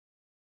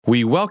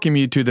We welcome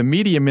you to the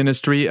media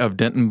ministry of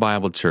Denton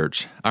Bible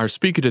Church. Our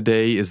speaker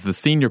today is the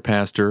senior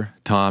pastor,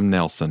 Tom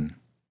Nelson.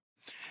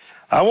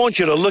 I want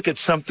you to look at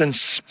something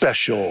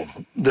special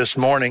this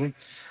morning,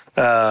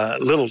 a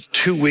little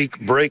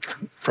 2-week break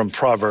from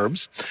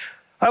Proverbs.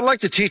 I'd like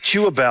to teach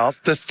you about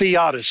the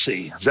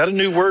theodicy. Is that a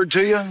new word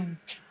to you?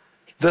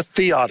 The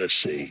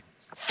theodicy.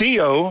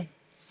 Theo,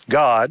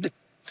 God.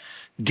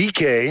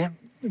 Dike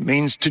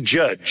means to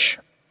judge.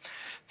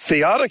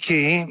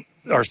 Theodicy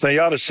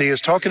is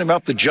talking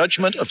about the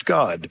judgment of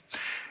God.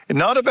 And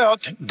not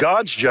about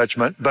God's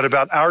judgment, but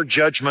about our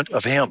judgment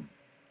of Him.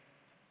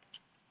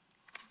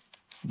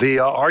 The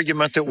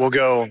argument that will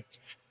go,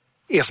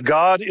 if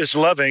God is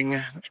loving,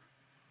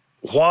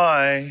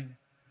 why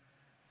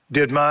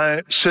did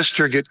my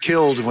sister get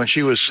killed when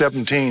she was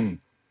 17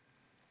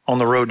 on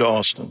the road to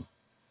Austin?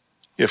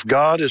 If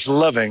God is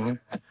loving,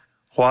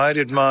 why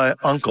did my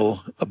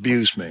uncle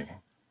abuse me?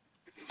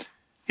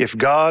 If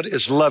God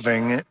is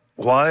loving,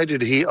 why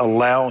did he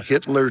allow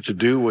Hitler to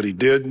do what he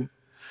did,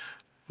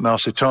 Mao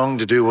Zedong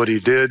to do what he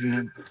did,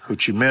 Ho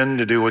Chi Minh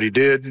to do what he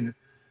did,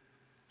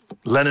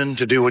 Lenin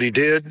to do what he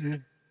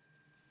did,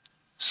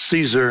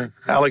 Caesar,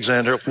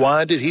 Alexander,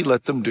 why did he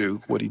let them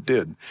do what he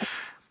did?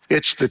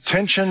 It's the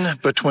tension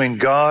between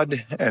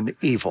God and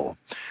evil.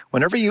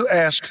 Whenever you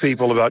ask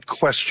people about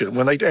question,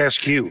 when they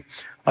ask you,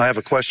 I have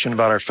a question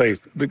about our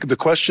faith, the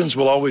questions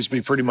will always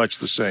be pretty much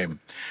the same.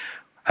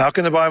 How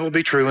can the Bible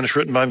be true when it's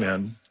written by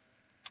men?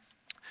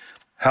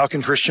 How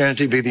can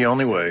Christianity be the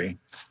only way?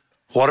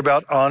 What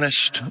about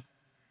honest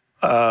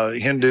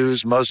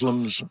Hindus,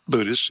 Muslims,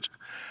 Buddhists?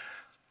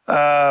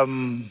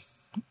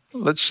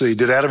 Let's see,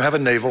 did Adam have a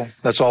navel?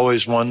 That's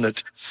always one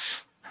that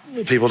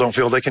people don't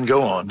feel they can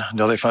go on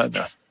until they find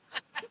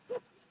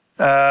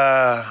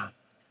out.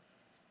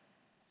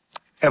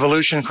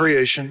 Evolution,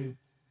 creation,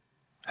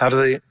 how do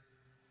they,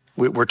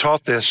 we're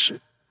taught this.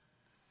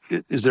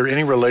 Is there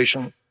any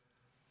relation?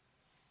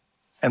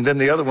 And then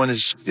the other one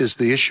is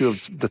the issue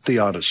of the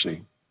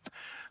theodicy.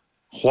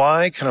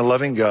 Why can a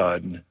loving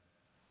God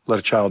let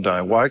a child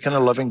die? Why can a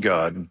loving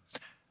God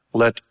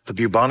let the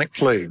bubonic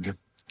plague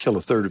kill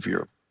a third of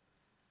Europe?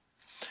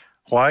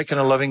 Why can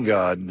a loving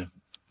God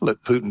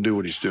let Putin do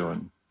what he's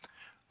doing?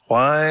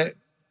 Why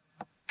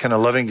can a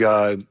loving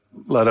God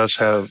let us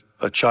have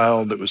a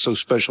child that was so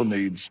special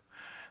needs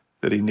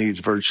that he needs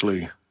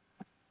virtually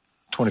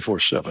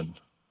 24/7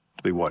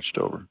 to be watched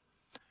over?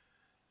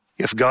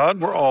 If God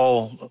were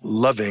all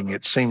loving,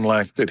 it seemed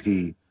like that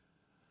he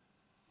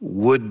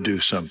would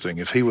do something.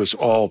 If he was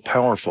all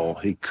powerful,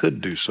 he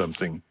could do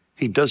something.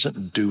 He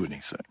doesn't do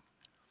anything.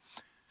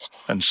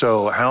 And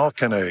so how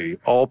can a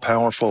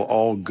all-powerful,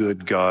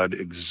 all-good God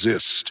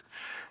exist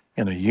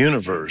in a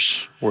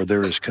universe where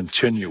there is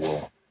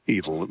continual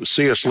evil? It was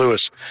C.S.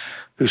 Lewis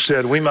who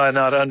said, we might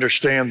not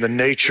understand the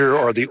nature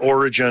or the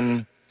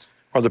origin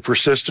or the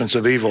persistence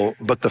of evil,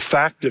 but the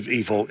fact of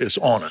evil is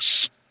on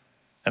us.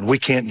 And we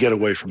can't get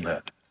away from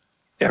that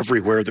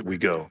everywhere that we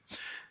go.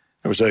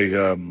 There was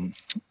a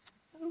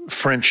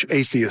French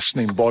atheist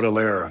named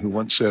Baudelaire who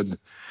once said,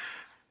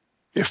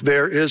 if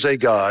there is a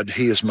God,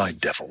 he is my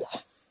devil.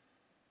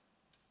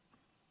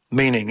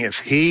 Meaning, if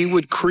he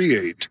would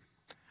create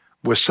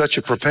with such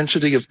a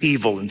propensity of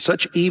evil and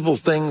such evil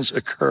things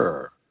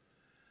occur,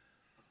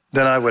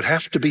 then I would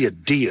have to be a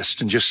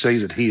deist and just say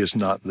that he is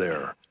not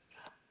there.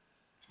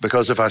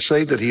 Because if I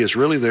say that he is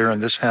really there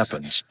and this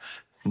happens,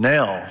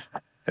 now,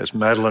 as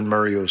Madeleine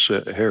Murray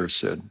Harris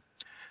said,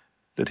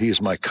 that he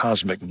is my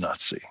cosmic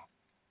Nazi.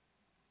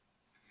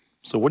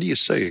 So what do you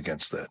say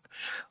against that?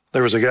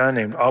 There was a guy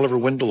named Oliver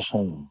Wendell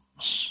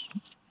Holmes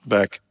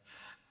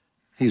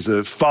he's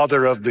the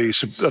father of the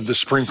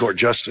Supreme Court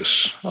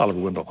Justice,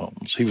 Oliver Wendell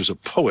Holmes. He was a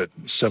poet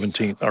in the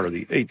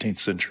 18th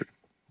century.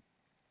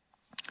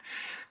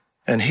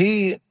 And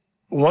he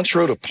once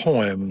wrote a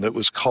poem that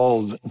was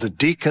called The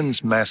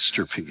Deacon's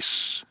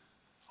Masterpiece,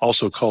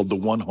 also called The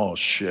One-Horse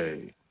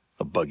Shay,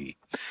 a buggy.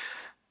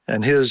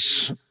 And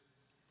his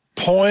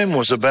poem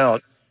was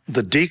about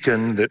the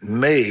deacon that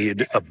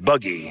made a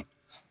buggy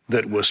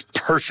that was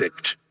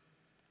perfect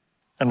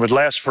and would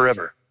last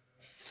forever.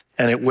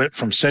 And it went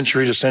from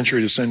century to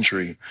century to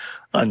century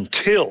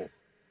until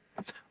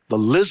the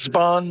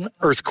Lisbon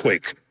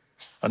earthquake,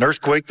 an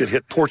earthquake that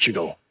hit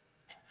Portugal.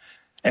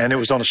 And it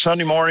was on a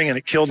Sunday morning and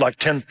it killed like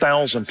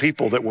 10,000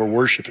 people that were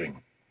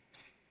worshiping.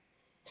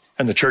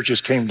 And the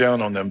churches came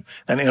down on them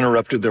and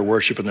interrupted their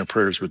worship and their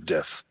prayers with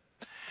death.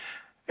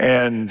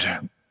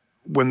 And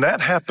when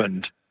that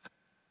happened,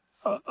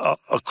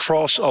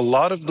 across a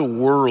lot of the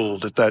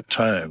world at that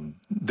time,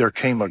 there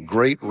came a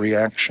great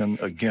reaction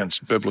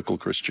against biblical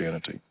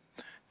Christianity.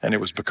 And it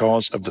was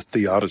because of the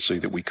theodicy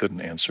that we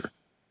couldn't answer.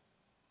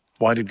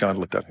 Why did God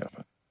let that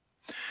happen?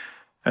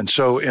 And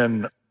so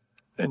and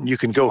you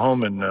can go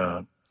home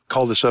and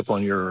call this up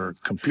on your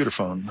computer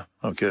phone,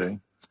 okay?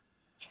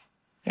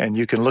 And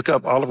you can look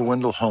up Oliver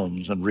Wendell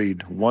Holmes and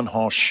read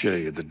One-Horse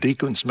Shay, the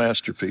Deacon's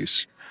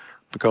Masterpiece,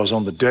 because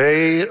on the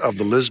day of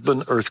the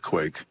Lisbon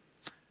earthquake,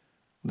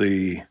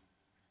 the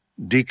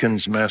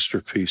deacon's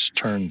masterpiece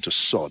turned to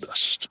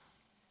sawdust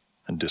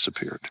and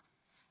disappeared.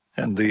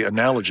 And the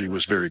analogy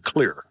was very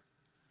clear.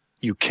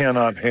 You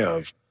cannot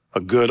have a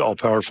good,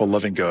 all-powerful,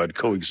 loving God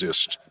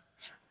coexist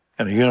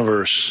in a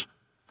universe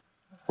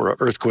where an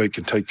earthquake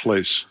can take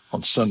place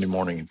on Sunday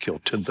morning and kill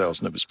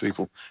 10,000 of his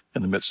people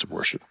in the midst of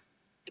worship.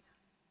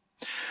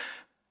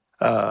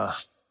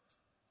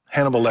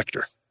 Hannibal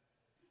Lecter.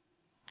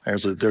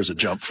 There's a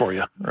jump for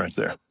you right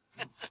there.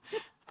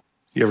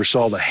 You ever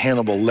saw the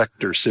Hannibal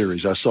Lecter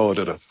series? I saw it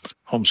at a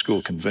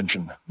homeschool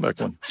convention back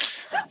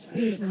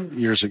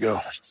years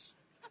ago.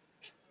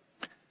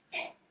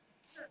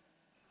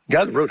 The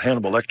guy that wrote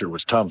Hannibal Lecter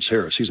was Thomas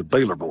Harris. He's a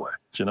Baylor boy.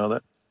 Did you know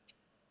that?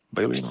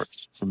 Baylor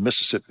University from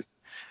Mississippi.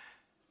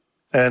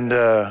 And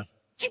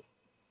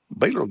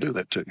Baylor will do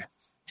that to you.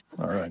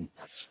 All right.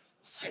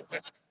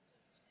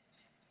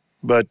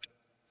 But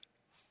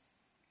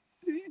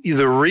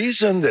the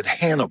reason that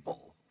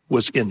Hannibal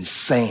was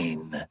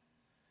insane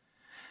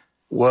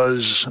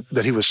was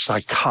that he was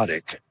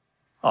psychotic,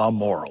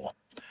 amoral.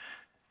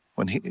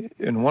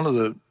 In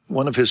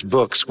one of his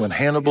books, when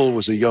Hannibal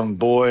was a young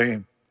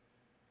boy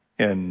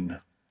in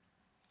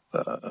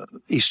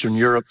Eastern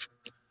Europe,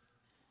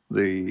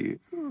 the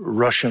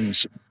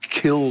Russians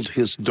killed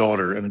his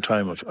daughter in a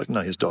time of,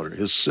 not his daughter,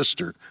 his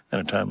sister in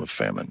a time of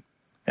famine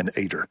and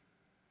ate her.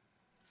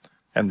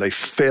 And they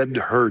fed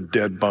her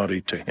dead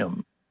body to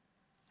him.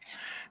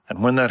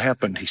 And when that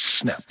happened, he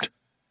snapped.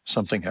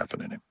 Something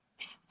happened in him.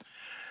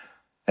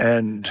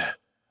 And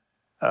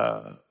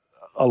a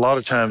lot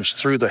of times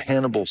through the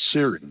Hannibal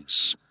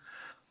series,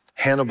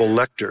 Hannibal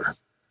Lecter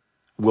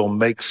will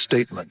make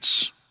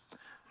statements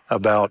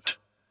about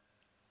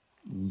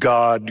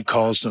God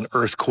caused an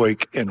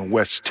earthquake in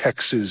West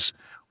Texas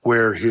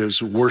where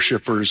his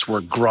worshipers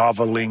were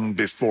groveling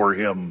before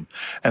him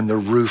and the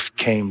roof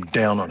came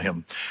down on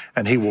him.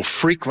 And he will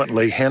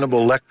frequently,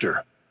 Hannibal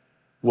Lecter,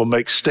 will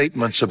make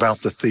statements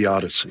about the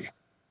theodicy.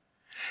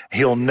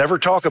 He'll never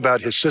talk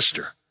about his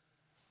sister.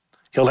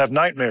 He'll have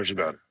nightmares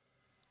about her,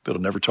 but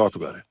he'll never talk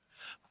about it.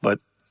 But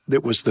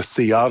it was the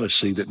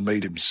theodicy that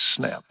made him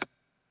snap.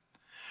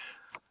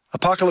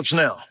 Apocalypse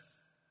Now.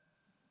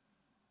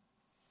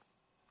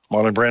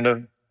 Marlon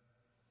Brando,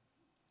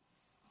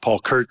 Paul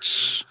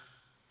Kurtz,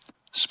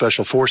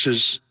 Special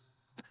Forces,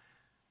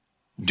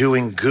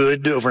 doing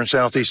good over in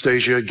Southeast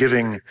Asia,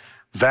 giving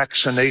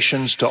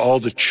vaccinations to all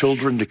the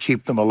children to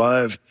keep them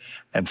alive,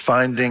 and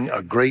finding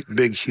a great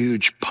big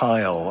huge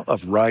pile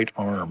of right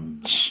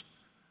arms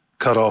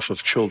cut off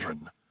of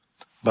children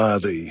by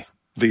the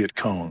Viet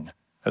Cong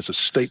as a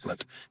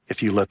statement,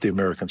 if you let the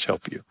Americans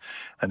help you.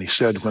 And he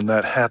said when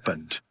that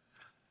happened,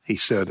 he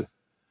said,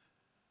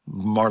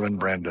 Marlon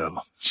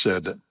Brando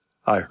said,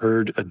 I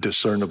heard a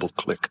discernible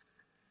click.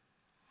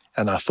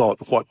 And I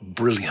thought, what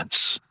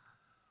brilliance,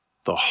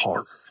 the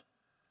horror.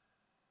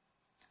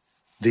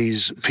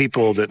 These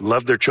people that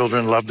love their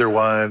children, love their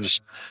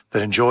wives,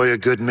 that enjoy a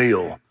good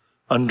meal,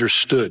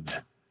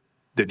 understood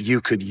that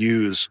you could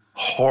use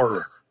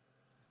horror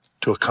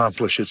to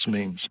accomplish its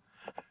means.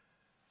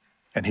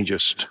 And he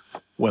just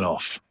went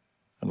off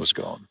and was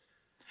gone.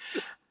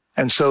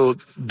 And so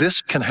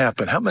this can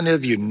happen. How many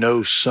of you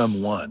know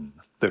someone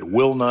that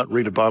will not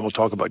read a Bible,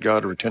 talk about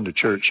God, or attend a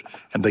church,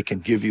 and they can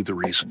give you the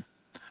reason?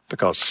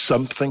 Because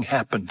something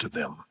happened to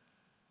them,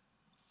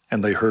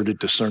 and they heard a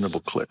discernible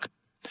click.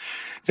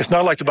 It's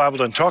not like the Bible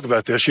doesn't talk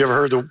about this. You ever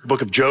heard the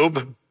book of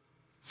Job?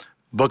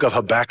 Book of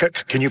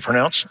Habakkuk? Can you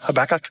pronounce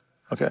Habakkuk?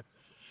 Okay.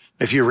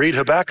 If you read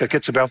Habakkuk,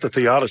 it's about the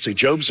theodicy.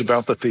 Job's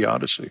about the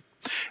theodicy.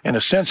 In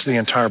a sense, the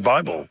entire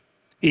Bible,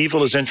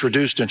 evil is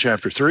introduced in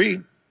chapter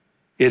 3.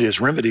 It is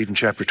remedied in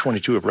chapter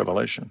 22 of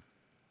Revelation.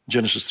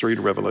 Genesis 3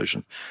 to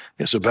Revelation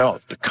is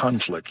about the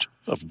conflict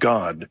of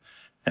God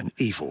and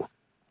evil.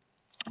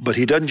 But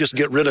he doesn't just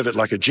get rid of it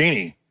like a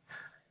genie.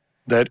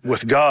 That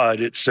with God,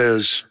 it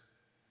says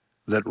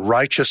that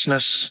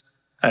righteousness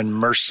and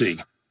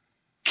mercy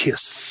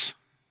kiss.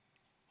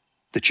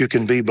 That you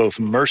can be both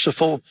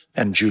merciful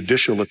and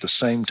judicial at the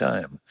same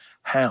time.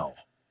 How?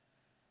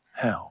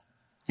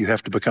 You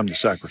have to become the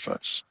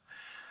sacrifice.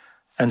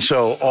 And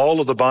so all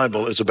of the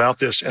Bible is about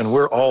this, and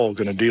we're all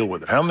going to deal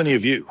with it. How many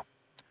of you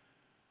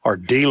are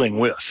dealing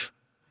with,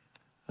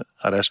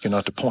 I'd ask you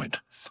not to point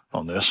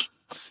on this,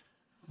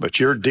 but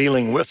you're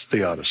dealing with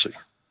theodicy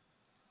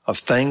of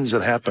things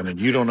that happen and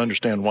you don't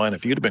understand why. And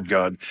if you'd have been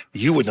God,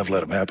 you wouldn't have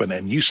let them happen.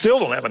 And you still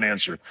don't have an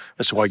answer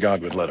as to why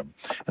God would let them.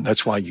 And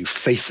that's why you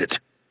face it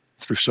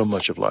through so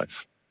much of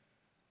life.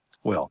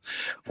 Well,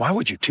 why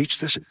would you teach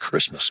this at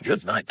Christmas?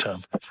 Good night,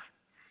 Tom.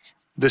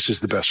 This is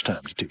the best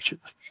time to teach it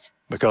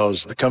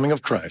because the coming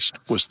of Christ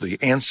was the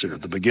answer,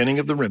 the beginning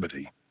of the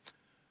remedy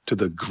to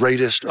the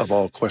greatest of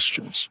all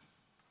questions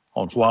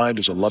on why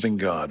does a loving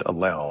God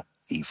allow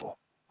evil.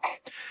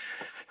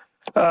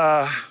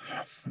 Let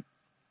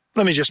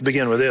me just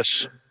begin with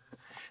this,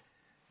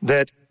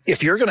 that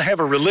if you're going to have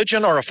a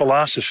religion or a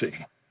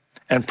philosophy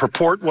and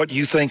purport what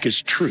you think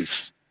is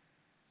truth,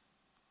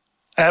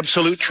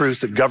 absolute truth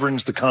that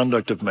governs the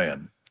conduct of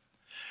man,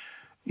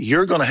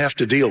 you're going to have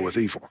to deal with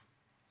evil.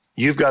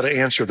 You've got to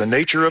answer the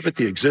nature of it,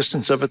 the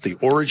existence of it, the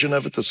origin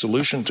of it, the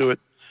solution to it.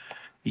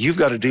 You've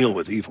got to deal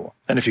with evil.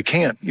 And if you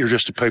can't, you're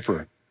just a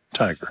paper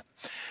tiger.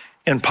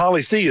 In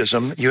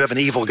polytheism, you have an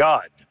evil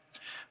god.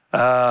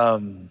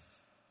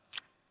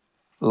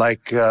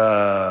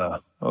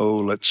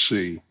 Let's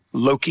see,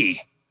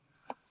 Loki,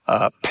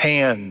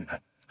 Pan.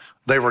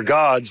 They were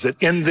gods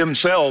that in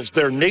themselves,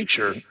 their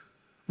nature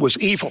was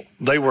evil.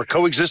 They were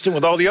coexistent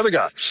with all the other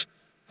gods,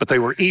 but they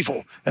were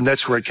evil. And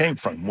that's where it came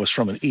from, was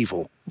from an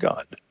evil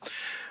god.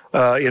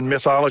 In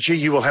mythology,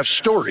 you will have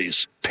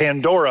stories,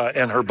 Pandora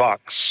and her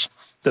box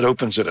that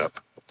opens it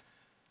up.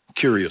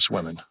 Curious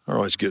women are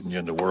always getting you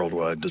into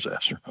worldwide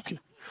disaster. Okay.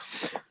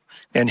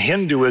 In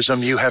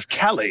Hinduism, you have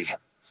Kali,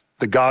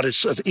 the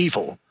goddess of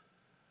evil,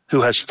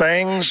 who has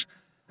fangs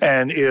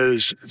and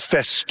is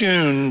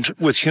festooned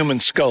with human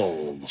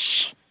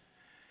skulls.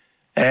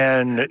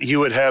 And you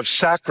would have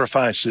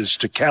sacrifices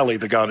to Kali,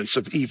 the goddess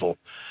of evil.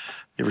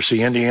 You ever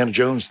see Indiana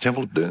Jones'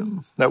 Temple of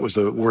Doom? That was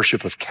the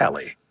worship of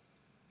Kali.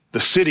 The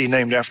city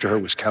named after her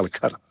was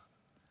Calcutta.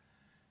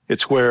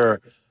 It's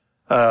where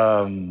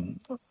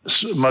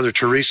Mother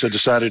Teresa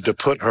decided to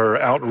put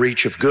her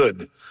outreach of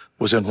good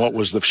was in what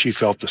was she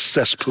felt the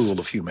cesspool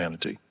of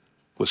humanity,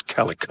 was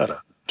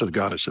Calcutta, to the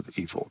goddess of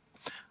evil.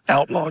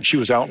 Outlawed. She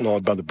was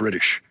outlawed by the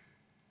British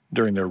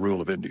during their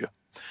rule of India.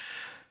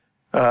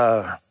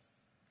 Kali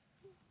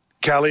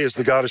is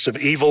the goddess of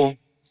evil,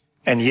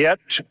 and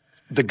yet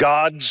the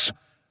gods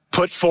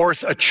put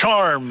forth a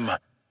charm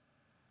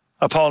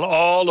upon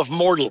all of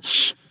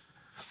mortals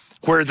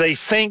where they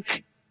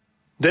think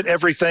that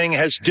everything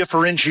has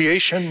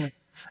differentiation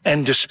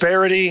and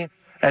disparity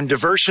and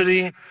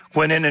diversity,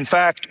 when in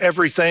fact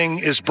everything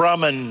is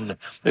Brahman,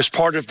 is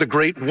part of the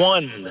great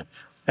one.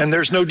 And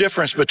there's no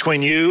difference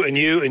between you and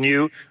you and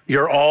you.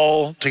 You're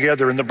all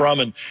together in the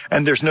Brahman.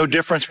 And there's no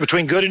difference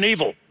between good and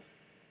evil.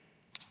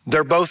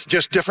 They're both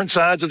just different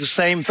sides of the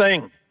same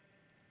thing.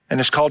 And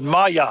it's called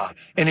Maya,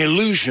 an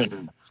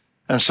illusion.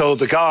 And so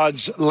the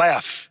gods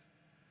laugh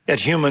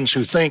at humans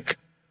who think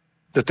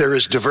that there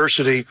is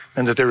diversity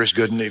and that there is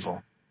good and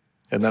evil.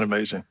 Isn't that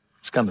amazing?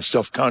 It's kind of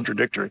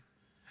self-contradictory.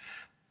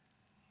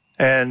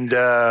 And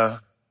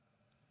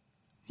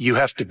you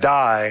have to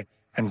die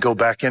and go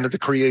back into the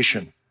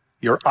creation.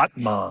 Your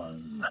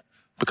Atman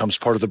becomes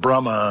part of the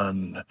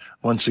Brahman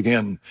once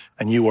again,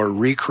 and you are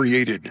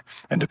recreated.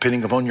 And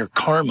depending upon your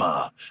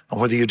karma, on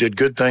whether you did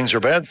good things or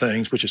bad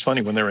things, which is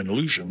funny when they're an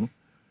illusion,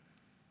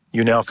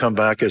 you now come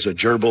back as a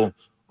gerbil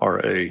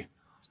or a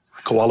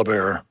koala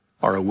bear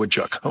or a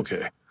woodchuck.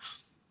 Okay.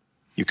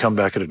 You come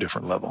back at a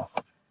different level.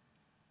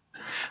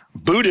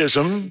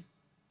 Buddhism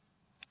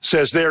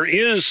says there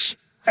is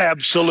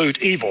absolute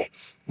evil.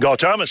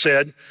 Gautama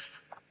said,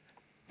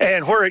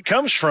 and where it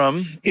comes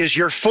from is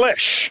your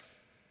flesh,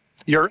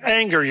 your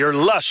anger, your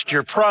lust,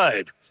 your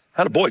pride.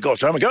 How'd a boy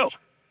Gautama go?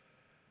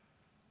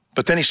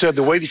 But then he said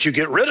the way that you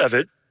get rid of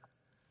it,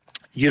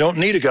 you don't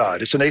need a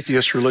God. It's an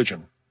atheist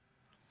religion.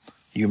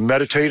 You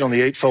meditate on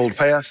the Eightfold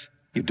Path,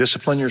 you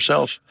discipline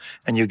yourself,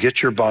 and you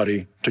get your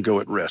body to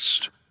go at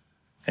rest.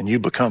 And you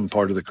become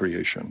part of the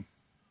creation.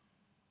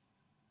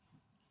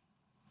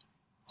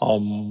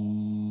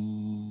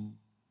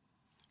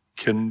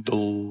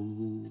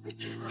 Kindle.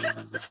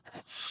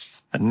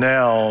 And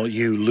now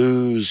you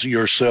lose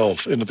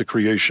yourself into the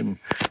creation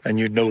and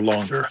you no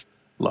longer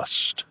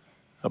lust.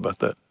 How about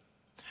that?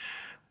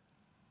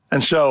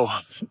 And so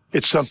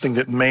it's something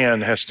that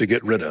man has to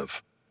get rid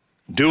of.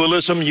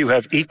 Dualism, you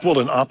have equal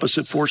and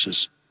opposite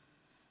forces.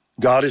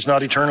 God is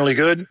not eternally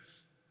good.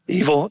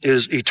 Evil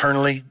is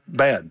eternally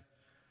bad.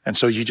 And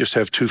so you just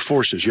have two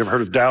forces. You ever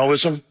heard of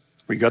Taoism,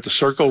 where you got the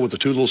circle with the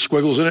two little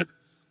squiggles in it?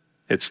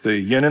 It's the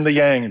yin and the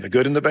yang, and the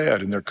good and the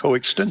bad, and they're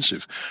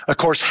coextensive. Of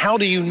course, how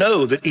do you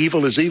know that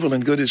evil is evil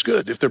and good is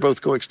good if they're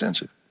both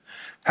coextensive?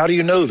 How do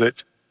you know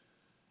that?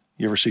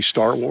 You ever see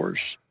Star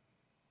Wars?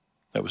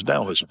 That was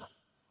Taoism.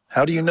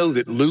 How do you know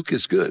that Luke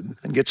is good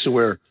and gets to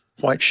wear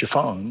white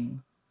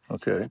chiffon,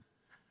 okay,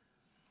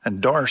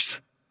 and Darth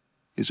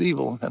is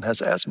evil and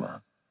has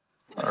asthma?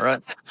 All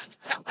right.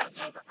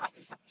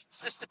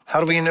 How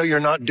do we know you're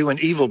not doing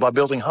evil by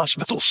building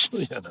hospitals?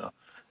 You know.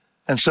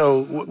 And so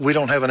we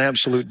don't have an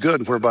absolute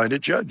good whereby to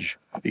judge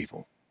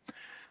evil.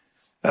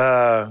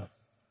 In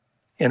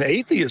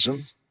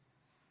atheism,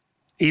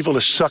 evil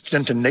is sucked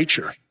into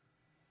nature.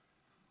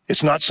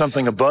 It's not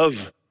something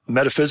above,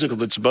 metaphysical,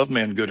 that's above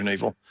man, good and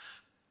evil.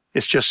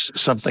 It's just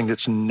something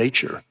that's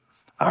nature.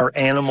 Our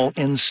animal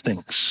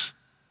instincts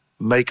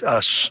make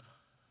us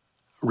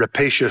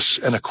rapacious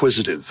and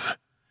acquisitive.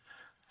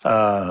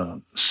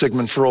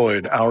 Sigmund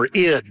Freud, our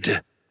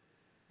id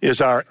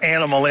is our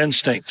animal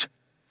instinct.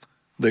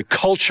 The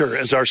culture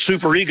is our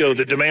superego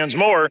that demands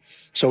more,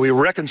 so we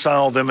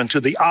reconcile them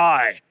into the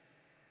I,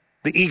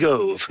 the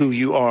ego of who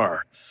you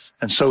are.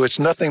 And so it's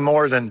nothing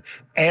more than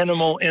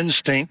animal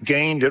instinct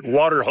gained at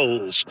water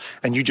holes,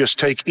 and you just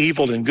take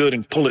evil and good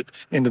and pull it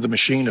into the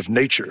machine of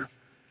nature.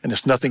 And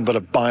it's nothing but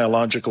a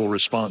biological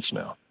response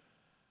now.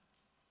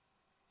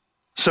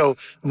 So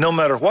no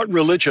matter what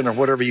religion or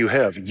whatever you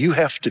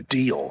have to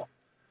deal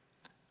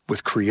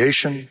with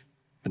creation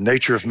the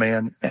nature of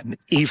man, and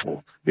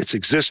evil, its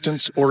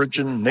existence,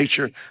 origin,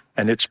 nature,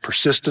 and its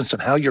persistence,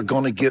 and how you're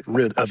going to get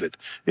rid of it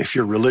if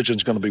your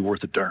religion's going to be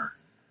worth a darn.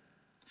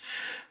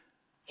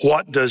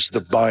 What does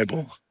the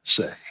Bible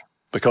say?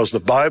 Because the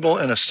Bible,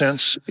 in a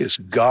sense, is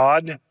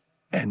God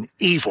and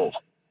evil,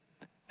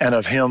 and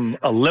of him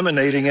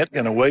eliminating it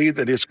in a way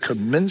that is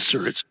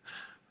commensurate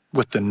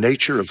with the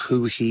nature of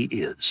who he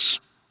is.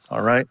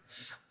 All right?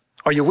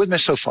 Are you with me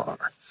so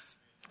far?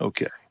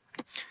 Okay.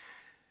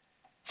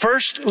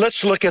 First,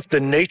 let's look at the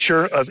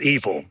nature of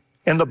evil.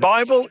 In the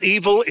Bible,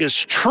 evil is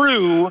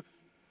true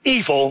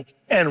evil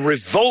and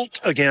revolt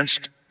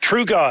against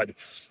true God.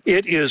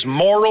 It is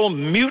moral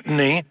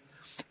mutiny.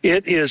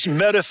 It is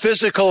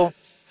metaphysical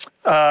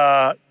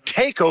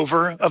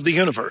takeover of the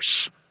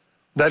universe.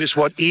 That is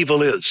what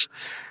evil is.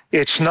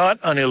 It's not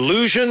an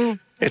illusion.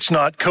 It's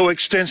not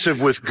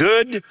coextensive with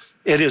good.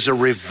 It is a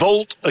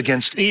revolt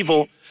against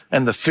evil,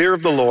 and the fear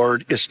of the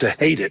Lord is to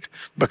hate it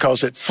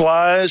because it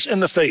flies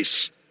in the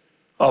face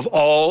of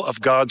all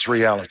of God's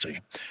reality.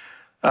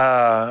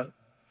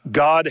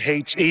 God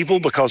hates evil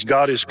because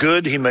God is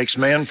good. He makes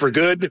man for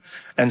good.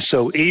 And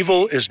so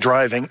evil is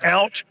driving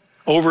out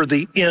over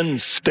the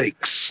end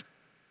stakes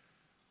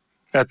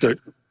at the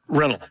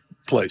rental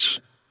place.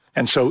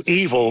 And so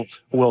evil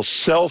will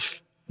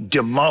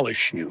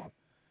self-demolish you.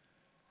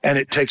 And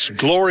it takes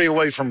glory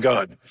away from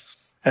God.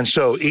 And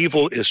so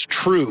evil is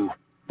true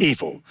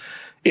evil.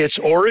 Its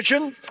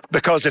origin,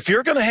 because if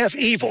you're going to have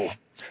evil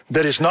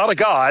that is not a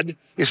God,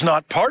 is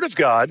not part of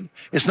God,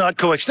 is not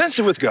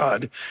coextensive with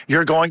God,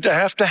 you're going to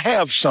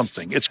have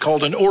something. It's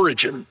called an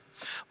origin.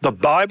 The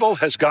Bible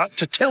has got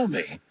to tell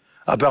me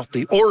about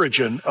the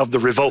origin of the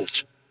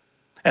revolt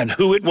and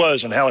who it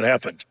was and how it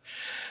happened.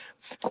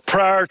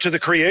 Prior to the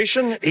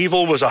creation,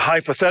 evil was a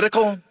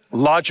hypothetical,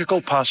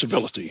 logical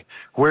possibility.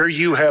 Where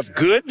you have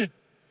good,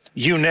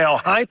 you now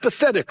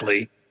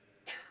hypothetically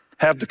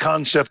have the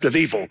concept of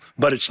evil,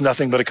 but it's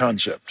nothing but a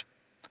concept.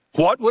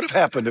 What would have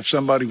happened if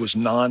somebody was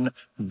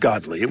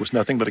non-godly? It was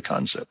nothing but a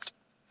concept.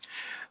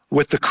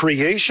 With the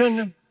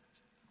creation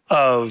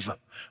of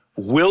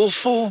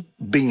willful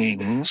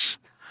beings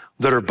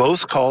that are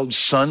both called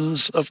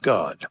sons of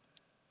God,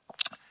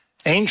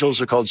 angels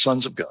are called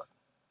sons of God.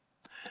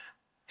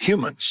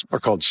 Humans are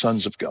called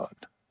sons of God.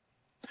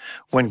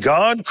 When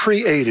God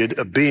created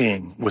a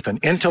being with an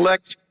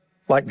intellect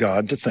like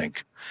God to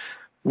think,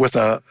 with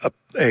a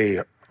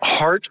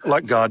heart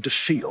like God to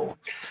feel,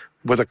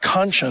 with a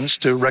conscience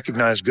to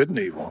recognize good and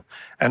evil,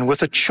 and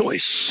with a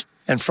choice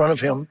in front of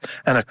him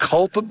and a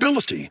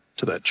culpability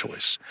to that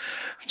choice.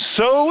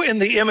 So in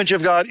the image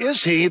of God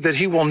is he that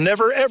he will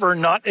never, ever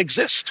not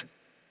exist.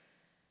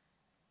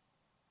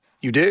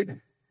 You dig?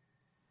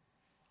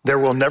 There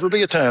will never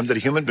be a time that a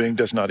human being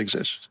does not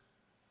exist.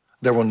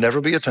 There will never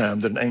be a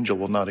time that an angel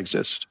will not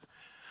exist.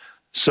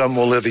 Some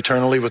will live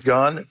eternally with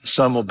God.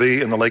 Some will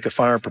be in the lake of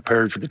fire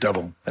prepared for the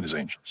devil and his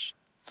angels.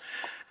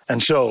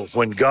 And so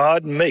when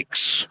God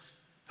makes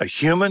a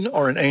human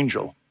or an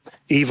angel,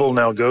 evil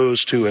now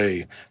goes to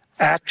an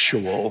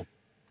actual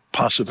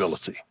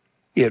possibility.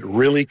 It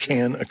really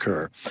can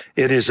occur.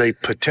 It is a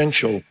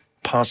potential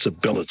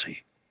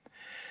possibility.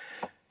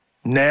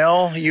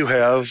 Now you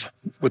have,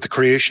 with the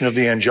creation of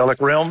the angelic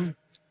realm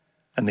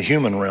and the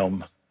human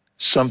realm,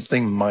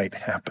 something might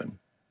happen.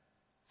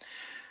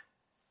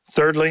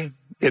 Thirdly,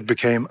 it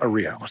became a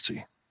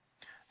reality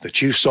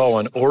that you saw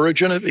an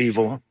origin of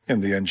evil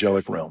in the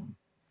angelic realm.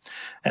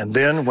 And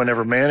then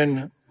whenever man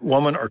and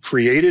woman are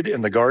created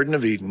in the Garden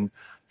of Eden,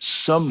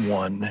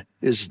 someone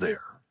is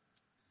there.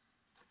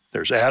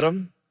 There's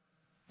Adam,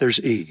 there's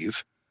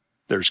Eve,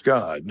 there's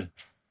God,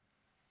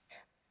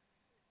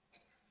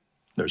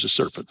 there's a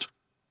serpent.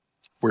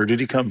 Where did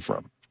he come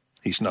from?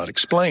 He's not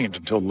explained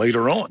until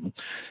later on.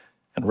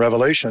 And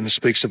Revelation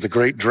speaks of the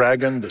great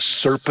dragon, the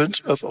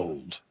serpent of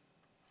old,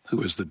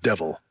 who is the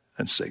devil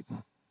and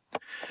Satan.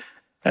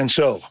 And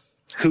so,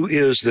 who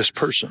is this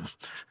person?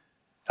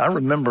 I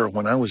remember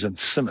when I was in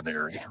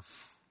seminary,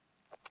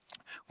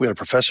 we had a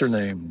professor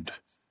named,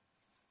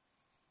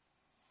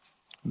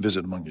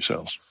 visit among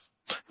yourselves.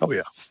 Oh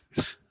yeah,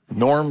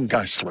 Norm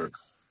Geisler.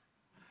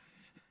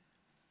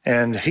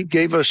 And he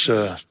gave us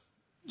a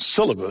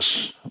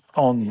syllabus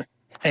on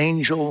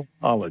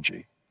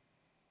angelology.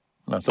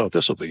 And I thought,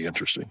 this will be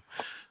interesting.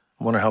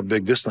 I wonder how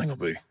big this thing will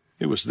be.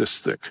 It was this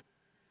thick.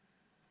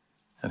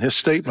 And his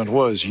statement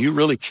was, you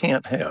really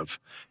can't have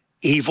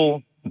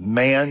evil,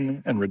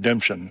 man, and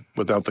redemption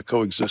without the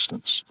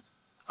coexistence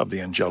of the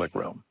angelic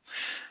realm.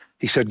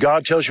 He said,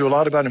 God tells you a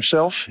lot about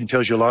himself. He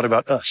tells you a lot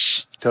about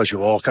us. He tells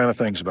you all kinds of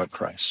things about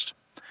Christ.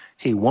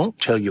 He won't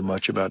tell you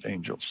much about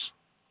angels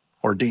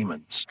or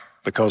demons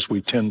because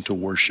we tend to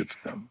worship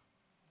them.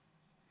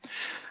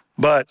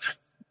 But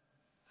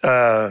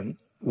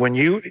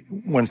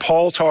when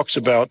Paul talks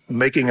about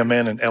making a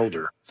man an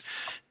elder,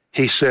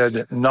 he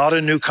said, not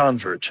a new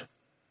convert,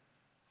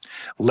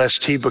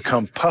 lest he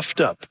become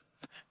puffed up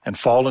and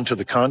fall into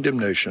the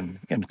condemnation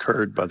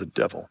incurred by the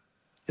devil.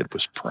 It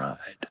was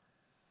pride.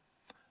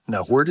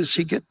 Now, where does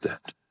he get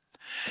that?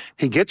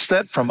 He gets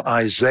that from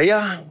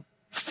Isaiah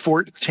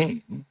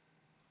 14,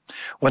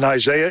 When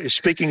Isaiah is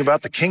speaking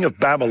about the king of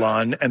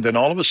Babylon, and then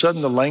all of a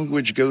sudden the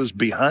language goes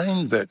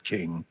behind that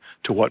king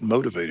to what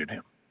motivated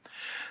him.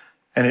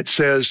 And it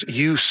says,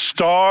 you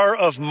star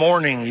of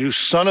morning, you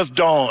son of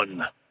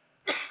dawn,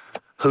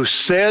 who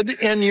said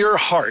in your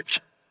heart,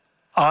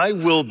 I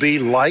will be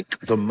like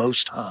the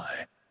Most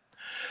High.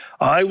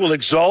 I will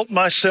exalt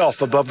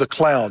myself above the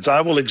clouds.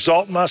 I will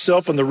exalt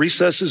myself in the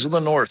recesses of the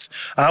north.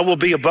 I will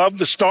be above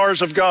the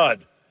stars of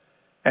God,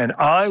 and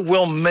I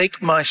will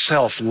make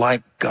myself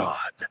like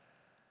God.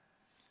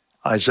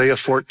 Isaiah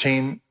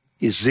 14,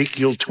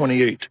 Ezekiel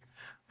 28,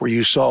 where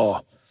you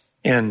saw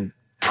in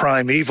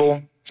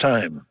primeval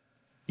time,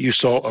 you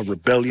saw a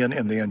rebellion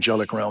in the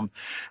angelic realm.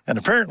 And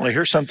apparently,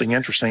 here's something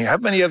interesting. How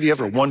many of you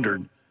ever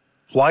wondered,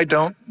 why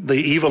don't the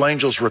evil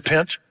angels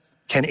repent?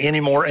 Can any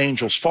more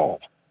angels fall?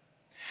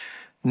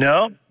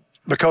 No,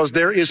 because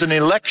there is an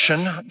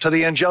election to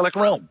the angelic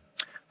realm.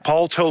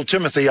 Paul told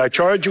Timothy, I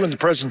charge you in the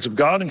presence of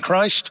God and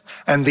Christ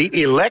and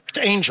the elect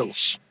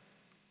angels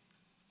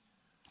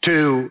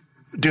to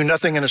do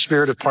nothing in a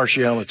spirit of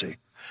partiality.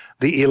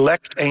 The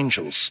elect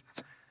angels.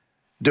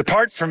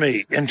 Depart from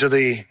me into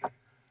the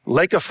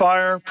lake of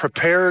fire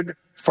prepared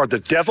for the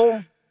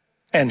devil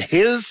and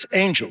his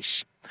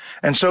angels.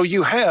 And so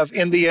you have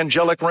in the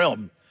angelic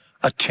realm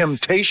a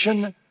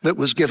temptation that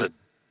was given.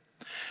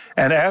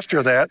 And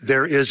after that,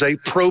 there is a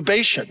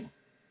probation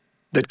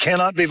that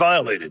cannot be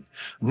violated.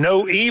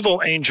 No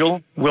evil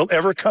angel will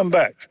ever come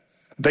back.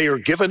 They are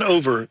given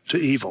over to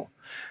evil.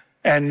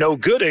 And no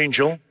good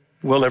angel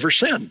will ever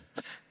sin.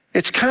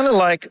 It's kind of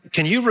like,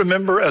 can you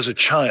remember as a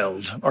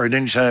child or at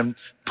any time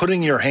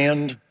putting your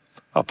hand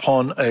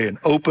upon an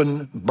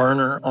open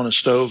burner on a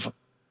stove?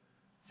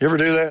 You ever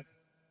do that?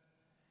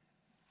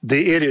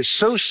 It is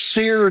so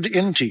seared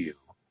into you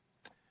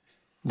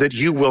that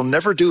you will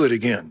never do it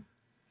again.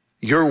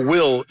 Your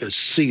will is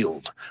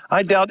sealed.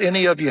 I doubt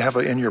any of you have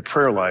in your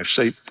prayer life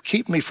say,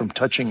 keep me from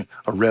touching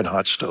a red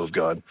hot stove,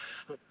 God,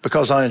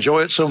 because I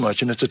enjoy it so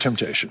much and it's a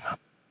temptation.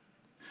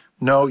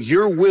 No,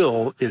 your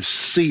will is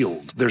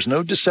sealed. There's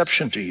no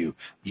deception to you.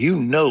 You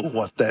know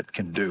what that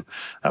can do.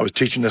 I was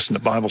teaching this in the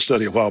Bible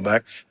study a while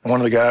back. One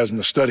of the guys in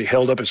the study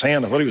held up his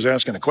hand. I thought he was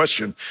asking a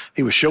question.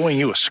 He was showing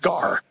you a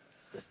scar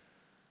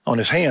on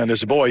his hand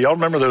as a boy. Y'all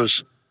remember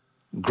those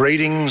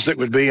gratings that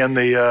would be in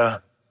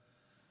the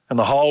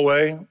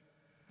hallway?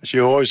 That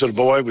you always, as a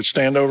boy, would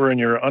stand over in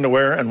your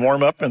underwear and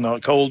warm up in the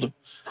cold.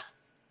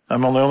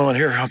 I'm on the only one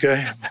here,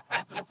 okay?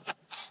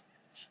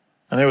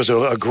 And there was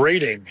a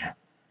grating.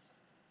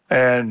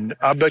 And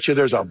I bet you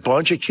there's a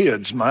bunch of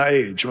kids my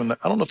age, I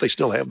don't know if they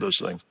still have those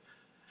things,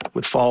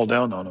 would fall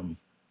down on them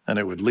and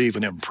it would leave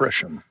an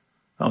impression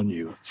on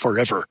you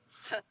forever.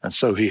 And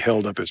so he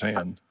held up his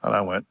hand and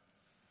I went,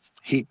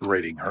 heat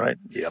rating, right?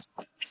 Yep.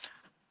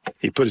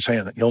 He put his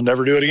hand, he'll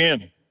never do it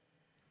again.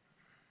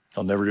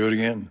 He'll never do it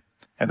again.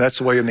 And that's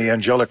the way in the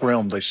angelic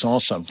realm, they saw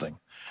something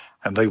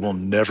and they will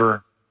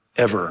never,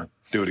 ever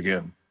do it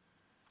again.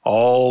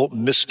 All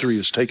mystery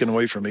is taken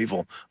away from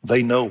evil.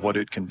 They know what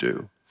it can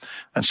do.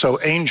 And so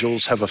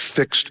angels have a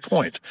fixed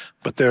point,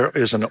 but there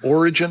is an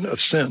origin of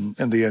sin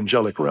in the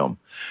angelic realm.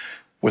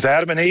 With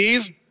Adam and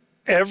Eve,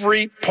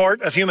 every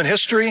part of human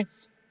history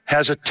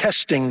has a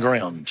testing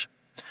ground.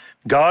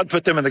 God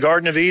put them in the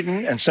Garden of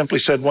Eden and simply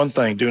said one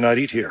thing, do not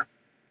eat here.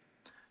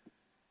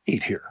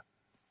 Eat here.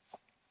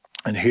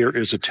 And here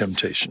is a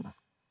temptation.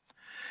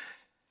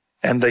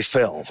 And they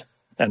fell.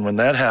 And when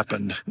that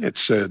happened, it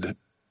said,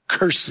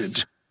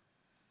 cursed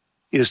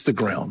is the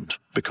ground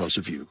because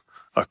of you.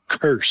 A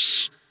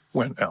curse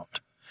went out.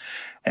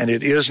 And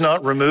it is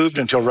not removed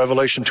until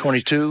Revelation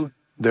 22,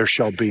 there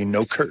shall be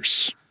no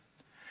curse.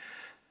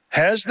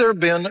 Has there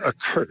been a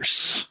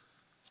curse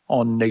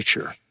on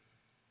nature?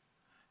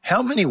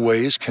 How many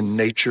ways can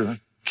nature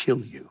kill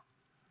you?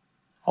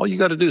 All you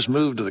got to do is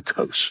move to the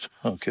coast,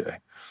 okay?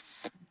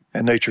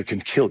 And nature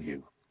can kill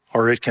you,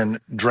 or it can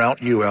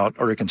drought you out,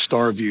 or it can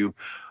starve you,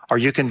 or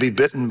you can be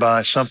bitten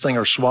by something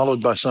or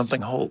swallowed by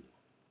something whole.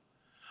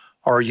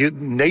 Or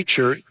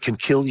nature can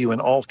kill you in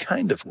all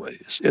kinds of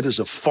ways. It is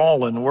a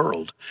fallen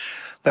world.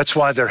 That's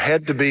why there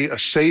had to be a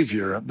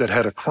Savior that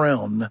had a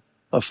crown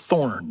of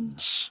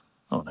thorns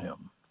on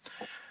him.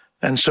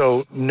 And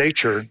so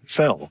nature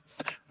fell.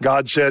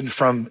 God said,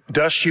 from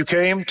dust you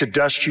came, to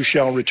dust you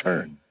shall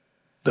return.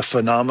 The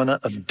phenomena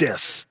of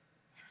death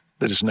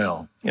that is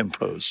now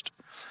imposed.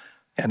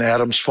 And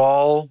Adam's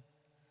fall,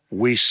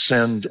 we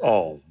sinned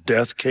all.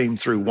 Death came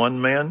through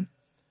one man.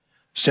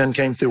 Sin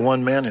came through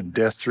one man and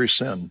death through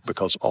sin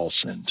because all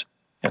sinned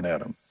in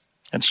Adam.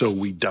 And so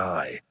we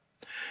die.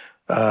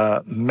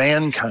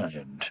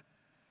 Mankind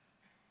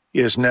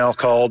is now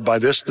called by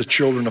this the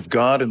children of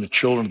God, and the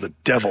children of the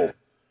devil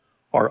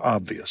are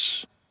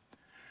obvious.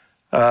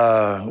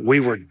 We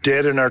were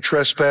dead in our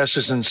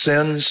trespasses and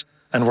sins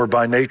and were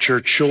by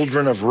nature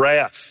children of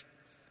wrath,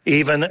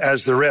 even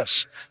as the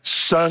rest,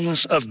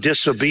 sons of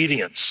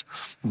disobedience.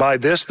 By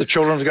this the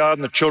children of God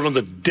and the children of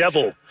the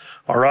devil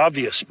are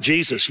obvious.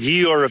 Jesus,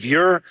 ye are of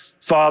your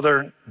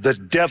father, the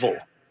devil.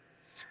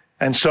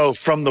 And so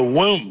from the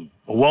womb,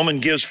 a woman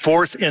gives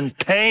forth in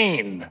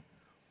pain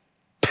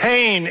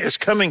Pain is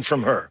coming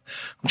from her.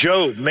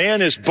 Job,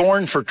 man is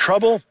born for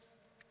trouble,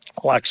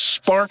 like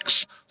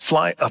sparks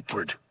fly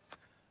upward.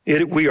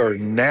 We are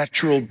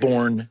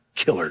natural-born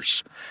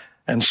killers.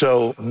 And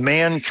so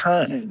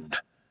mankind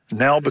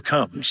now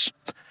becomes,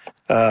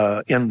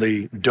 in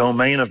the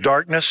domain of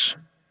darkness,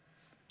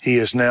 he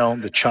is now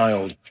the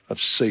child of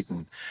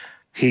Satan.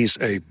 He's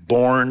a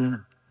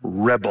born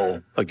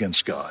rebel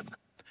against God.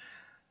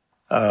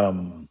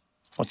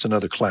 What's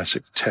another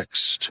classic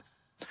text?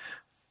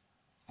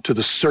 To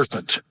the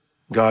serpent,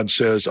 God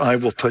says, I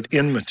will put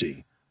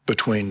enmity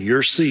between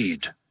your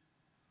seed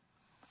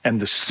and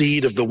the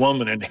seed of the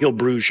woman, and he'll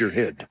bruise your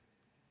head.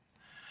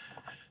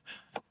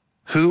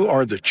 Who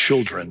are the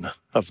children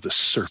of the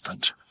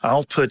serpent?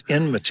 I'll put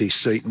enmity,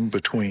 Satan,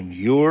 between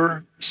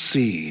your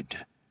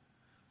seed.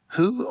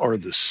 Who are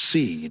the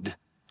seed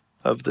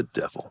of the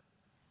devil?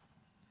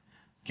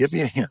 Give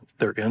you a hint.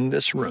 They're in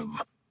this room.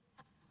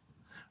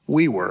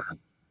 We were.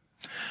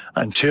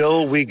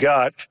 Until we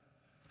got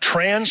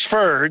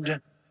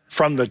transferred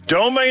from the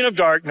domain of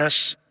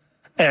darkness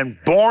and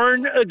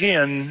born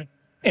again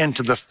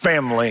into the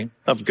family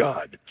of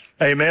God.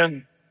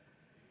 Amen?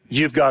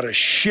 You've got to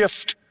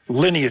shift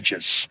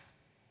lineages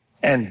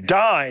and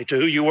die to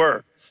who you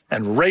were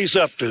and raise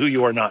up to who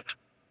you are not.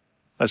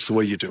 That's the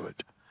way you do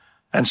it.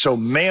 And so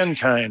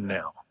mankind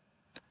now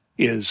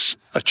is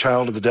a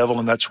child of the devil,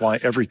 and that's why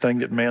everything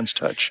that man's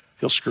touch,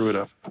 he'll screw it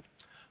up.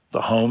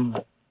 The home,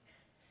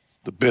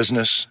 the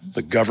business,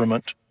 the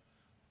government,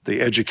 the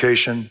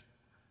education.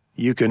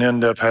 You can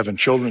end up having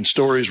children's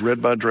stories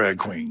read by drag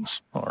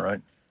queens, all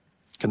right?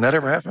 Can that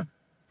ever happen?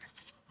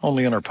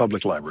 Only in our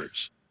public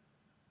libraries.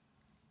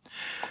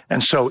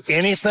 And so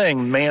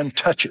anything man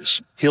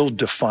touches, he'll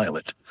defile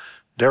it.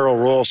 Darrell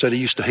Royal said he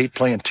used to hate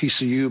playing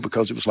TCU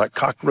because it was like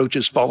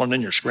cockroaches falling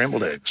in your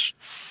scrambled eggs.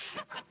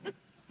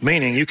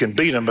 Meaning you can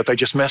beat them, but they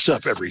just mess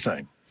up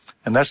everything.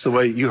 And that's the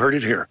way, you heard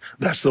it here,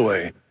 that's the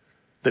way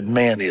that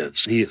man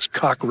is. He is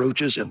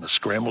cockroaches in the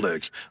scrambled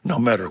eggs. No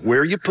matter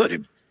where you put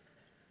him,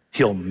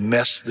 he'll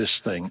mess this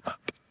thing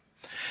up.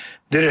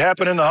 Did it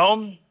happen in the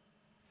home?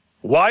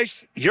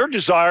 Wife, your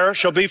desire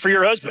shall be for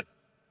your husband.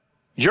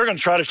 You're going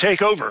to try to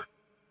take over.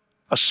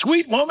 A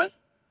sweet woman?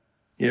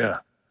 Yeah.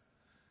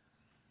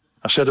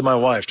 I said to my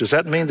wife, does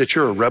that mean that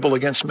you're a rebel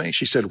against me?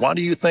 She said, why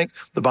do you think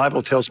the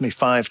Bible tells me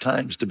 5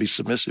 times to be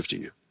submissive to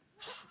you?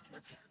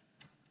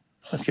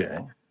 Okay.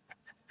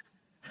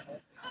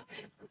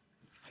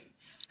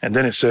 And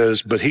then it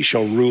says, but he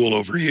shall rule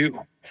over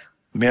you.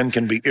 Men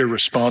can be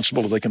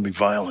irresponsible, or they can be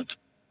violent.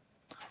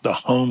 The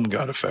home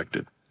got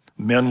affected.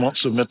 Men won't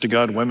submit to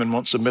God. Women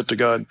won't submit to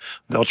God.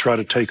 They'll try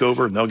to take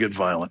over and they'll get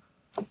violent.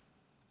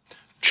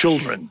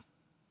 Children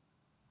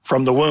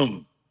from the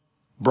womb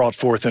brought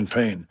forth in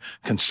pain.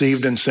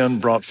 Conceived in sin,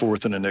 brought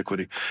forth in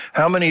iniquity.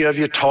 How many of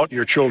you taught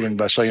your children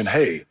by saying,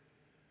 hey,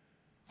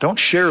 don't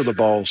share the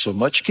ball so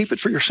much. Keep it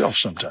for yourself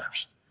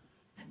sometimes.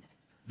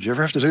 Did you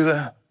ever have to do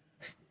that?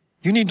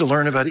 You need to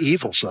learn about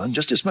evil, son,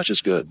 just as much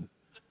as good.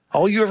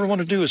 All you ever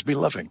want to do is be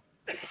loving.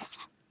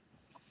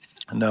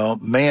 No,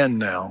 man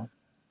now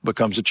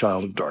becomes a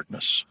child of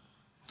darkness.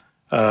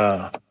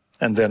 And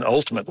then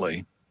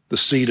ultimately, the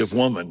seed of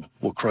woman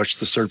will crush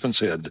the serpent's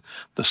head.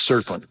 The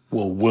serpent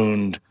will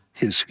wound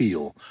his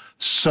heel.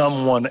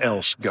 Someone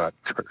else got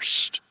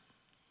cursed.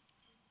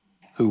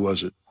 Who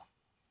was it?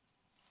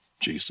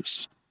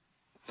 Jesus.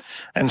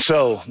 And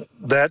so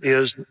that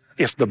is,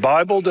 if the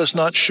Bible does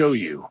not show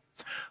you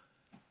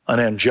an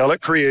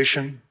angelic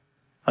creation,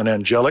 an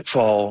angelic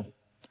fall,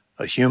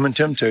 a human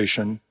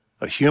temptation,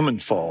 a human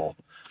fall,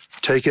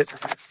 take it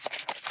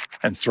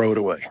and throw it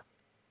away.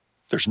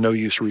 There's no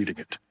use reading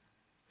it.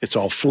 It's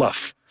all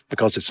fluff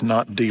because it's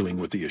not dealing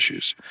with the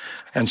issues.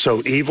 And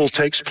so evil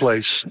takes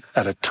place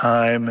at a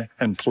time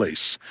and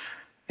place.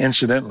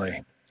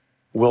 Incidentally,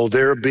 will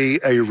there be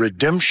a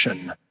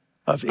redemption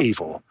of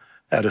evil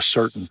at a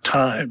certain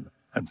time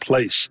and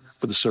place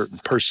with a certain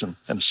person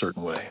in a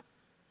certain way?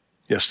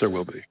 Yes, there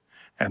will be.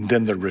 And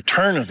then the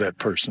return of that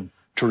person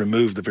to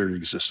remove the very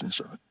existence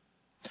of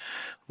it.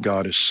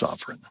 God is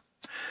sovereign.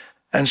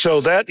 And so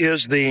that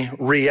is the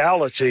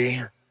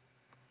reality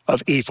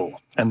of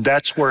evil, and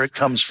that's where it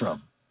comes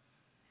from.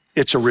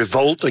 It's a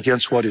revolt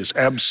against what is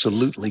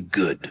absolutely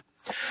good.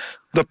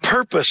 The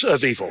purpose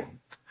of evil.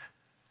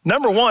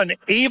 Number one,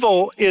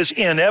 evil is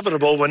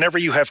inevitable whenever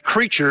you have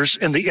creatures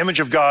in the image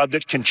of God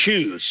that can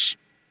choose.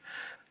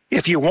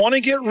 If you want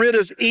to get rid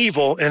of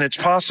evil and its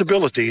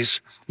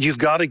possibilities, you've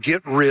got to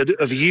get rid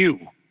of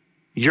you,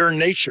 your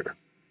nature.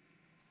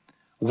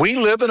 We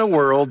live in a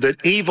world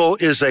that evil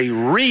is a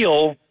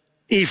real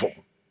evil.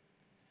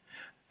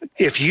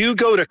 If you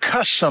go to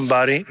cuss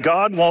somebody,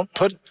 God won't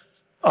put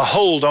a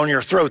hold on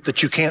your throat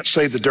that you can't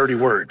say the dirty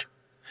word.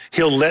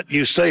 He'll let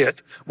you say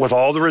it with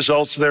all the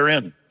results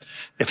therein.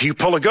 If you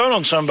pull a gun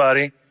on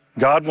somebody,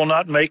 God will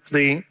not make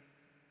the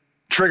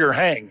trigger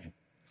hang.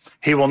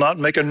 He will not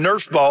make a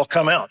Nerf ball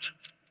come out.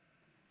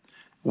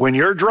 When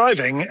you're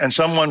driving and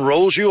someone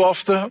rolls you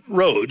off the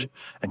road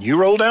and you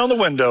roll down the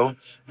window,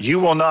 you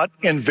will not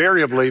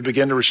invariably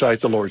begin to recite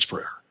the Lord's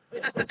Prayer.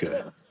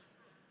 Okay.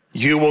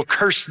 you will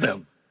curse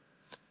them.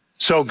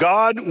 So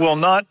God will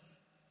not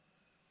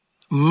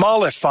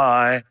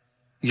mollify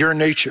your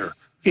nature.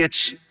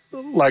 It's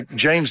like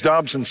James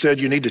Dobson said,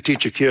 you need to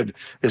teach a kid,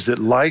 is that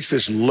life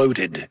is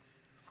loaded.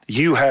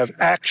 You have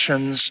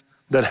actions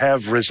that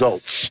have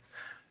results.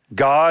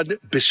 God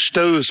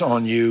bestows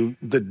on you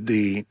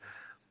the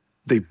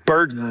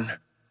burden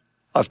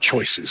of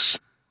choices.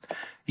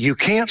 You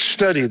can't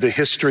study the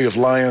history of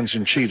lions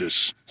and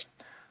cheetahs.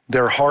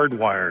 They're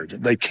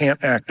hardwired. They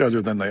can't act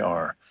other than they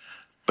are.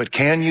 But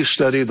can you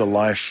study the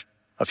life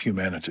of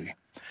humanity?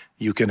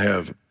 You can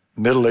have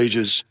Middle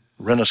Ages,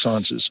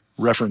 Renaissances,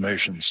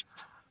 Reformations,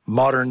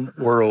 modern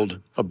world,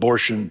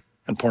 abortion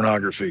and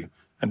pornography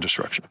and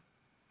destruction.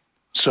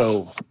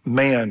 So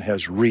man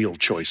has real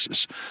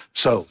choices.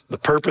 So the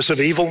purpose of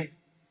evil,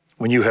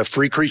 when you have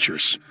free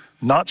creatures,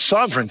 not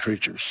sovereign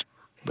creatures,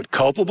 but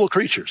culpable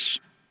creatures,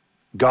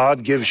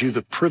 God gives you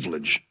the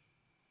privilege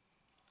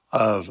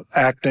of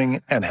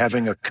acting and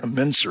having a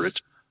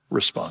commensurate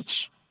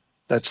response.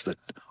 That's the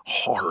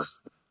horror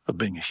of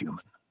being a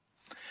human.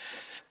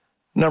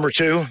 Number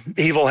two,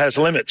 evil has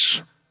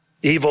limits.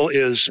 Evil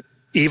is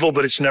evil,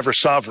 but it's never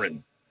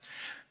sovereign.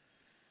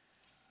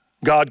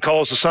 God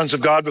calls the sons of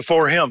God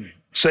before him.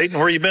 Satan,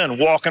 where you been?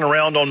 Walking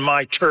around on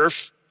my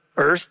turf,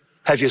 earth.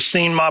 Have you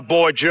seen my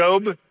boy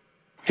Job?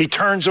 He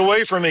turns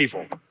away from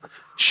evil.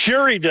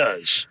 Sure he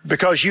does,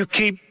 because you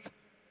keep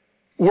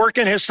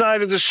working his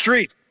side of the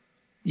street.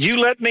 You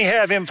let me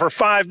have him for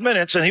 5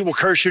 minutes and he will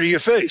curse you to your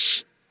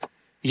face.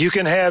 You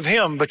can have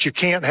him, but you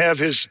can't have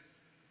his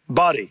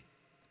body.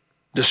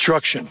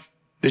 Destruction.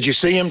 Did you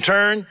see him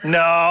turn?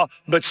 No,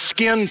 but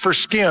skin for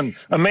skin.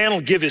 A man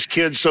will give his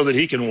kids so that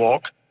he can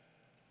walk.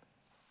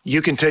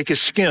 You can take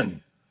his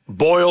skin.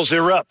 Boils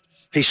erupt.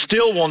 He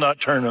still will not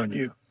turn on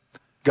you.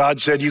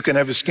 God said you can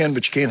have his skin,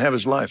 but you can't have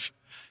his life.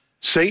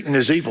 Satan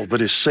is evil,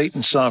 but is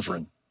Satan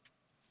sovereign?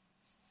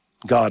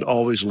 God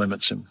always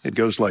limits him. It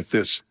goes like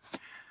this.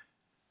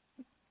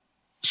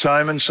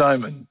 Simon,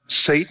 Simon,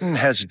 Satan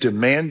has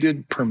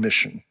demanded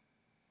permission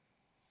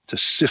to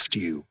sift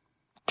you,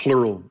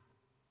 plural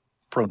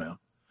pronoun,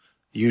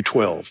 you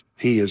 12.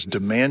 He has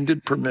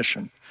demanded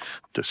permission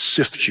to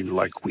sift you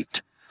like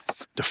wheat,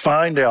 to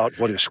find out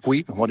what is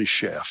wheat and what is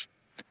chaff.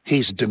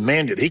 He's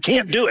demanded. He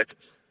can't do it,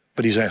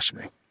 but he's asked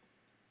me.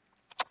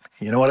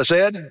 You know what I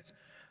said?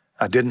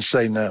 I didn't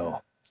say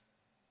no,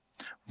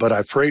 but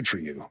I prayed for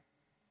you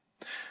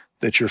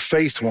that your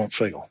faith won't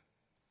fail.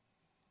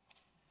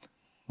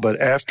 But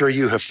after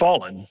you have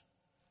fallen,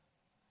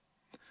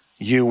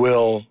 you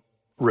will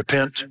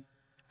repent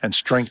and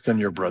strengthen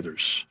your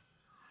brothers.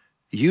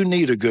 You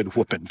need a good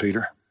whooping,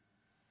 Peter,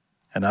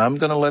 and I'm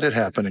going to let it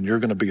happen, and you're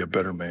going to be a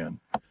better man.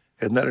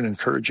 Isn't that an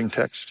encouraging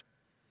text?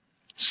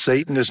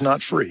 Satan is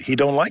not free. He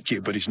don't like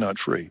you, but he's not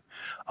free.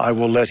 I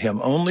will let him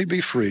only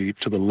be free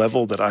to the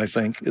level that I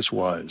think is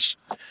wise.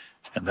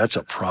 And that's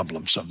a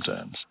problem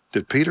sometimes.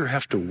 Did Peter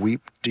have to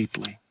weep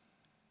deeply,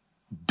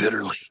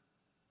 bitterly?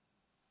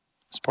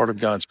 It's part of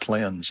God's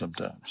plan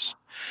sometimes.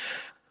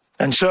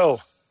 And so,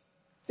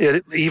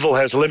 evil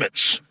has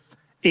limits.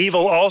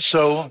 Evil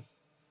also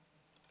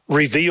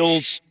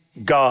reveals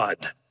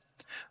God.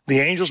 The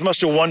angels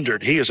must have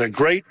wondered. He is a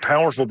great,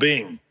 powerful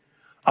being.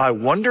 I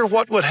wonder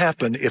what would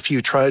happen if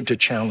you tried to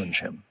challenge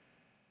him.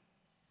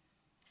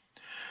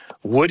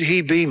 Would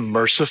he be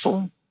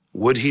merciful?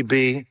 Would he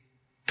be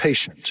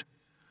patient?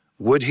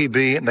 Would he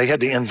be, and they had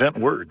to invent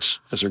words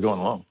as they're going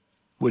along.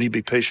 Would he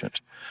be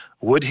patient?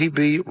 Would he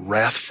be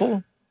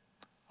wrathful?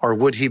 Or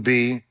would he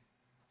be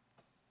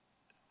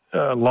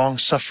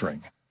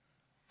long-suffering?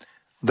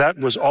 That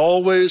was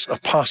always a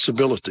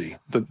possibility.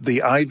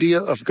 The idea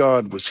of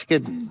God was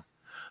hidden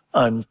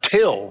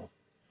until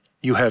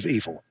you have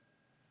evil.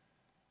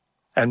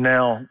 And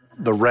now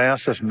the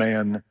wrath of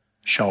man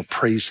shall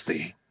praise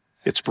thee.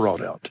 It's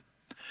brought out.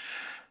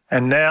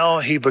 And now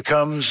he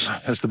becomes,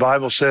 as the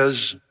Bible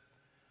says,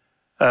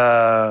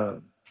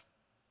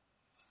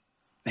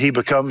 he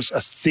becomes a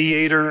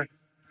theater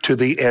to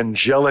the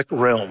angelic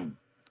realm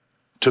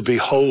to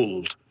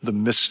behold the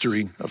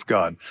mystery of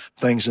God,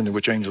 things into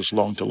which angels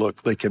long to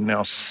look. They can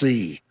now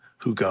see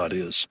who God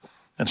is.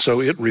 And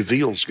so it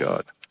reveals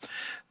God.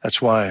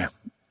 That's why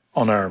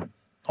on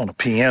a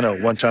piano,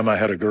 one time I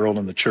had a girl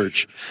in the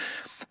church,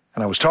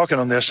 and I was talking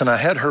on this, and I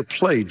had her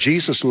play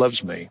Jesus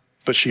Loves Me,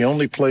 but she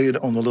only played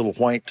on the little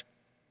white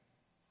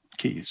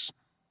keys.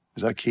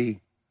 Is that a key?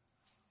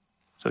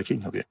 Is that a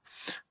key? Okay.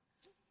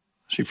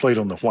 She played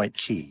on the white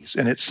keys,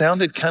 and it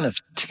sounded kind of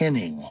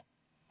tinning,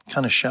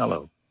 kind of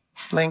shallow.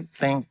 Blink,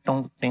 ding,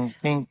 dong, ding,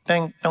 ding,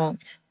 ding, dong.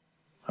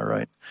 All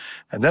right.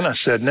 And then I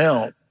said,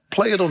 now,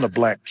 play it on the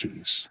black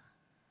keys.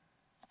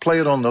 Play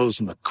it on those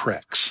in the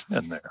cracks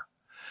in there.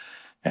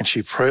 And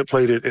she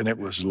played it, and it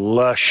was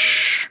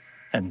lush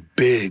and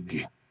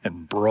big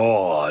and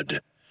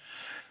broad.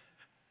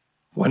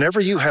 Whenever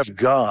you have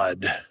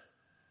God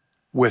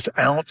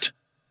without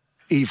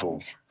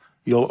evil,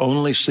 you'll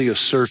only see a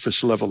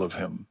surface level of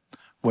him.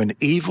 When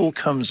evil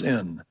comes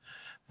in,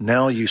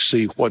 now you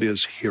see what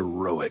is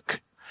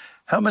heroic,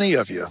 How many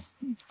of you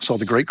saw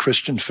the great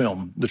Christian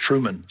film, The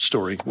Truman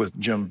Story with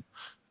Jim?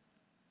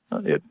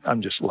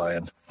 I'm just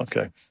lying.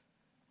 Okay.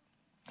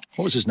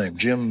 What was his name?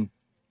 Jim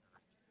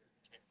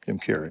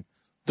Carrey.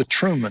 The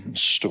Truman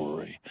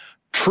Story.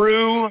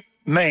 True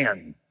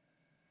man.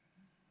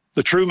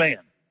 The true man.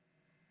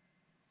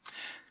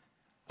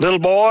 Little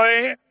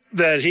boy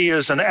that he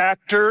is an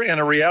actor in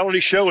a reality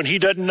show and he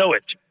doesn't know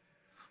it.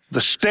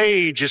 The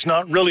stage is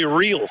not really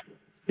real.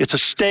 It's a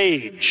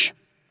stage.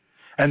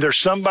 And there's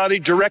somebody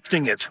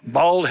directing it,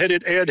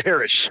 bald-headed Ed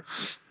Harris,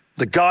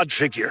 the God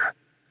figure.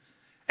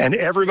 And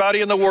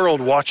everybody in the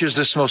world watches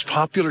this most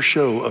popular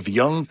show of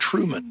young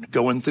Truman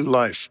going through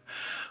life.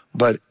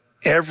 But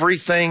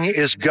everything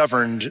is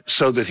governed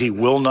so that he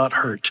will not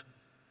hurt.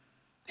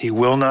 He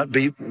will not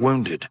be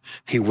wounded.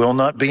 He will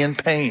not be in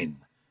pain.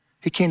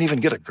 He can't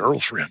even get a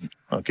girlfriend,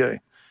 okay?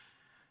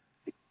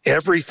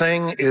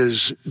 Everything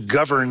is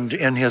governed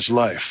in his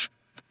life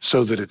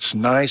so that it's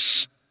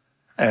nice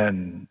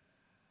and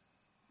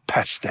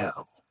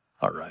pastel,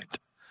 all right?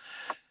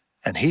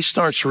 And he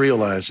starts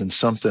realizing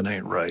something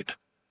ain't right.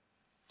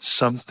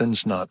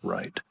 Something's not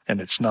right,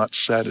 and it's not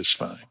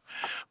satisfying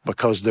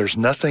because there's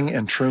nothing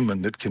in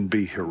Truman that can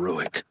be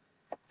heroic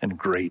and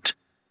great.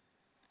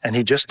 And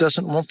he just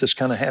doesn't want this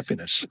kind of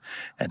happiness.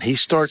 And he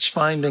starts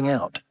finding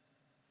out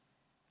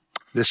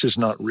this is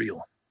not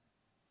real,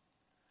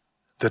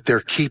 that they're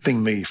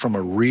keeping me from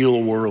a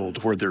real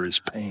world where there is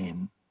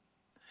pain.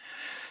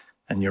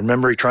 And you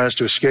remember he tries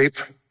to escape?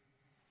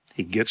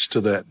 He gets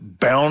to that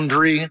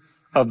boundary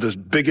of the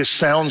biggest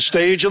sound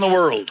stage in the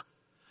world.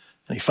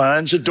 And he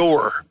finds a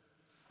door.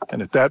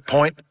 And at that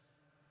point,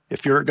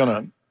 if you're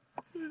going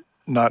to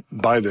not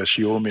buy this,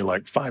 you owe me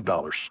like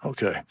 $5.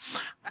 Okay.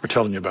 We're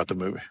telling you about the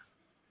movie.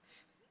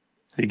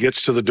 He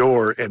gets to the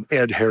door and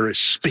Ed Harris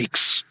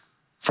speaks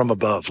from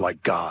above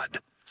like God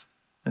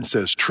and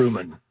says,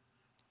 Truman,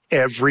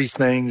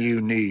 everything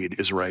you need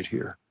is right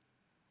here.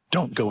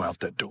 Don't go out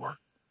that door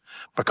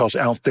because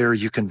out there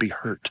you can be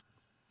hurt.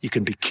 You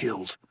can be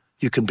killed.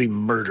 You can be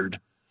murdered.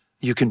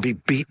 You can be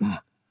beaten.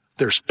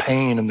 There's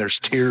pain and there's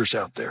tears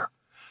out there.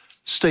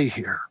 Stay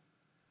here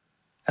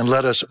and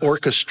let us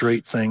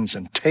orchestrate things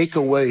and take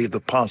away the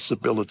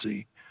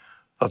possibility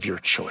of your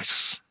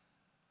choice.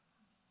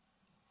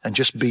 And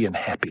just be in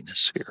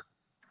happiness here.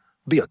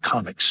 Be a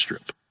comic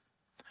strip.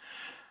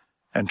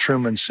 And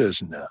Truman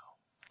says, no.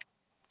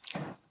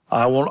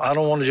 I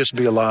don't want to just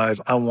be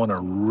alive. I want to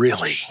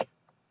really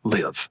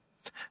live.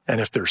 And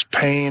if there's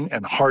pain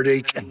and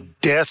heartache and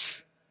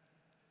death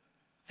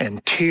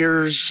and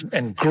tears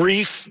and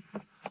grief,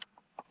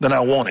 then I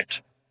want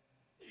it.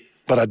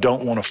 But I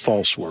don't want a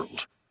false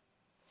world.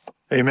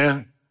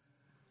 Amen?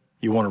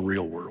 You want a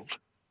real world.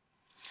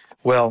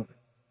 Well,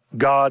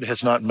 God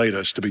has not made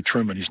us to be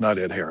Truman. He's not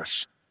Ed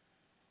Harris.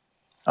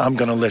 I'm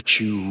going to let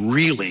you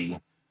really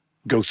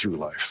go through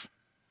life.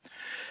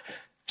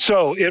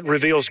 So it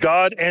reveals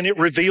God and it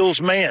reveals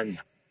man.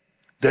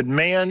 That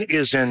man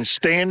is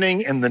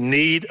standing in the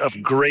need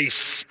of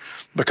grace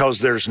because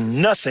there's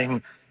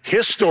nothing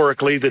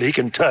historically that he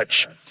can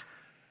touch.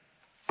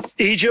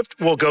 Egypt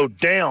will go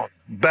down.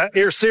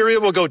 Syria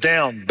will go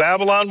down.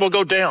 Babylon will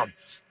go down.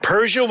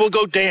 Persia will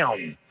go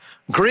down.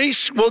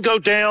 Greece will go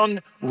down.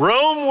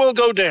 Rome will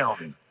go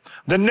down.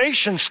 The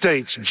nation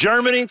states,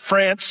 Germany,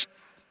 France,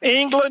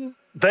 England,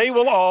 they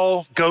will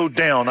all go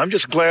down. I'm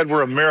just glad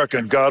we're America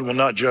and God will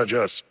not judge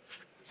us.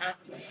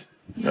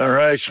 All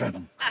right.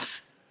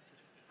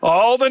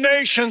 All the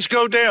nations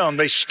go down.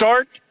 They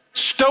start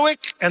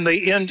Stoic and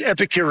they end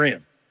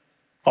Epicurean.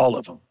 All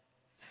of them.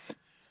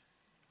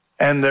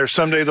 And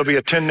someday there'll be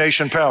a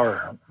 10-nation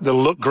power that'll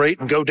look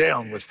great and go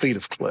down with feet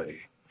of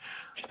clay.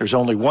 There's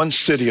only one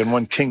city and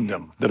one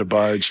kingdom that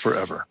abides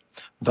forever.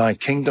 Thy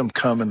kingdom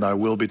come and thy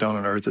will be done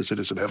on earth as it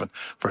is in heaven.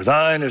 For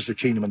thine is the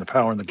kingdom and the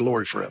power and the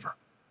glory forever.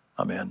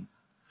 Amen.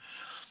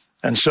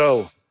 And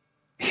so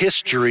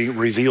history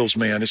reveals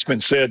man. It's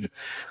been said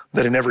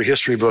that in every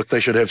history book they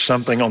should have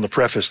something on the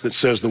preface that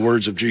says the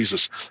words of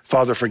Jesus.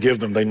 Father, forgive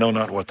them. They know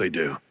not what they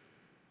do.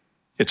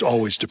 It's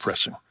always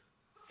depressing.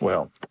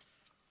 Well,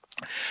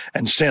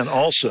 and sin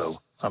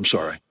also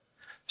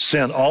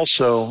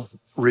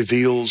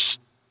reveals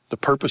the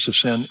purpose of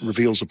sin,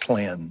 reveals a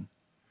plan.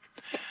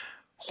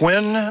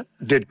 When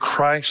did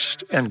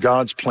Christ and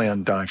God's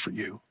plan die for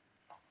you?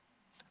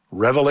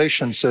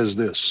 Revelation says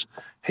this,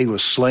 he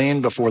was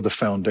slain before the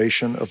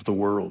foundation of the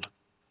world.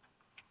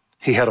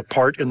 He had a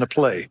part in the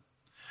play.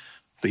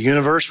 The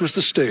universe was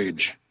the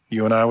stage.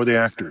 You and I were the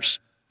actors.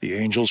 The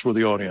angels were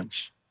the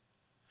audience.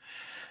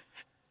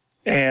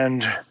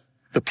 And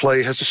the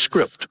play has a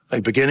script,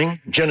 a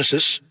beginning,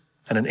 Genesis,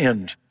 and an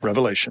end,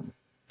 Revelation.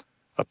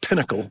 A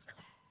pinnacle,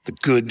 the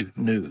good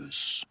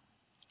news.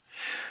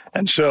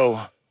 And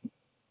so,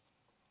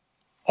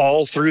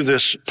 all through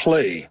this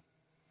play,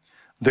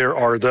 there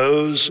are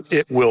those,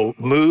 it will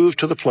move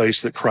to the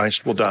place that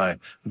Christ will die.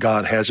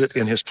 God has it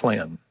in his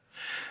plan.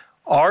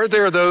 Are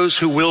there those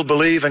who will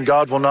believe and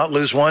God will not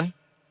lose one?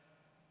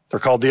 They're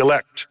called the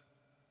elect.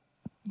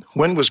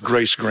 When was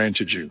grace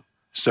granted you?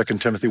 2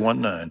 Timothy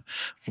 1:9.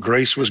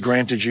 Grace was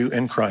granted you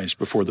in Christ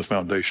before the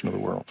foundation of the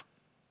world.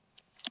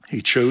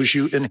 He chose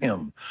you in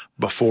him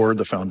before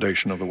the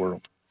foundation of the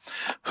world.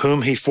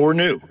 Whom he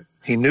foreknew,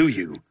 he knew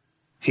you.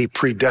 He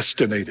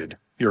predestinated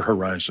your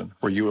horizon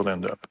where you will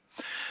end up.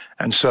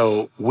 And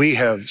so we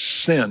have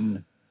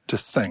sin to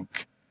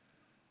thank.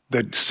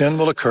 That sin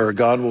will occur,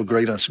 God will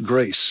grant us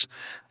grace.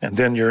 And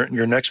then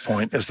your next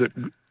point is that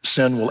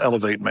sin will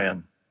elevate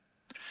man.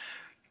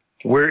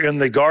 We're in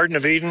the Garden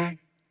of Eden,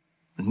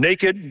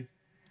 naked,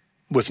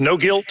 with no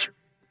guilt,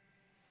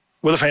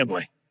 with a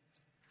family.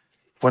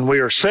 When we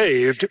are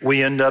saved,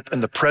 we end up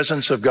in the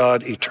presence of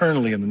God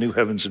eternally in the new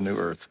heavens and new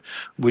earth.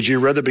 Would you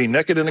rather be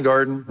naked in a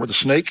garden with a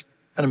snake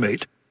and a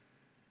mate,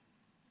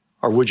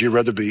 or would you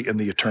rather be in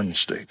the eternal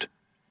state?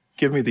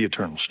 Give me the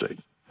eternal state,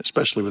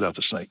 especially without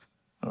the snake.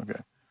 Okay.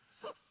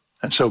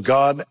 And so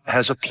God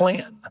has a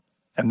plan,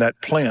 and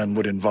that plan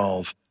would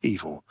involve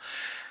evil.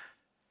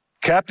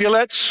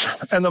 Capulets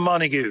and the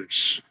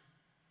Montagues.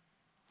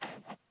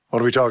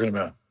 What are we talking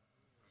about?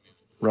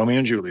 Romeo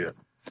and Juliet.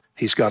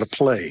 He's got a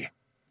play.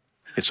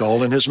 It's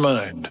all in his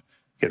mind.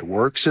 It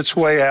works its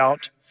way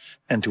out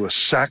into a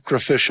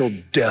sacrificial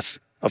death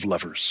of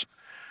lovers.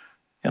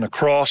 In a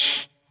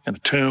cross, in a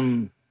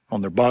tomb,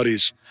 on their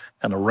bodies,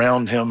 and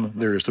around him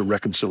there is the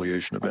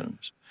reconciliation of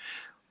enemies.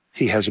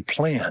 He has a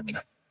plan,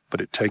 but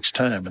it takes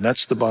time. And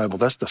that's the Bible.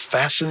 That's the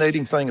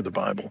fascinating thing of the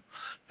Bible,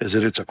 is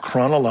that it's a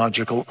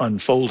chronological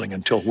unfolding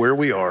until where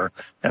we are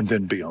and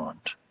then beyond.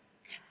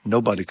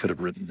 Nobody could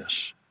have written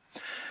this.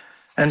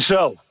 And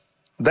so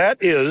that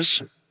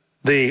is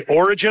the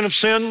origin of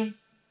sin,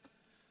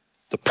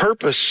 the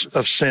purpose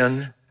of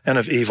sin and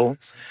of evil.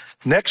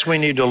 Next, we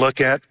need to look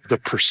at the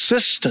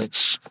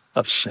persistence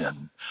of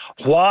sin.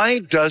 Why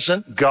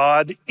doesn't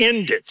God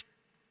end it?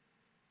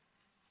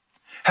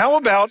 How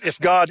about if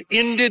God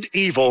ended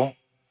evil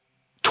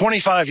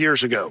 25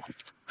 years ago?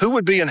 Who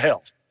would be in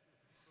hell?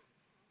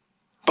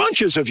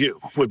 Bunches of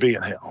you would be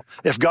in hell.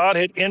 If God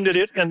had ended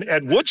it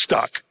at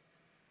Woodstock,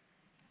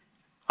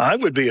 I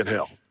would be in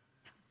hell.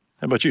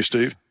 How about you,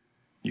 Steve?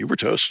 You were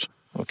toast.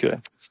 Okay.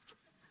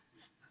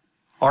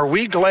 Are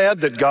we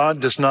glad that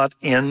God does not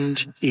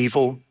end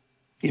evil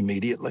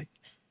immediately?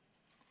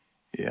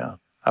 Yeah.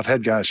 I've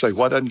had guys say,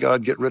 why doesn't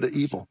God get rid of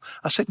evil?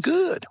 I said,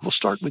 good. We'll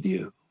start with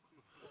you.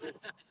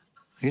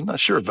 He's not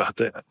sure about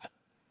that.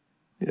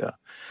 Yeah.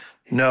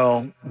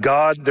 No,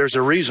 God, there's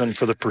a reason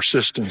for the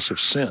persistence of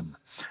sin.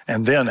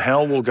 And then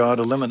how will God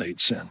eliminate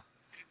sin?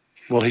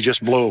 Will he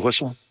just blow a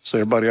whistle, say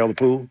everybody out of the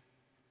pool?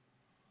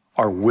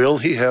 Or will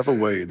he have a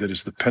way that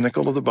is the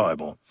pinnacle of the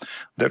Bible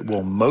that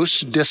will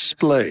most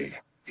display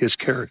his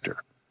character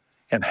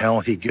and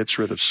how he gets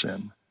rid of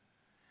sin?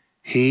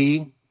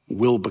 He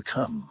will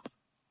become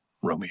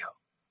Romeo.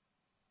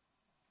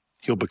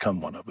 He'll become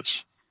one of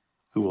us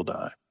who will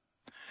die.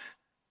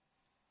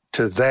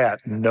 To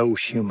that, no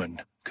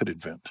human could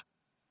invent.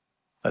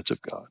 That's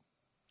of God.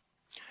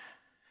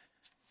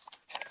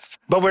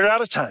 But we're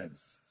out of time.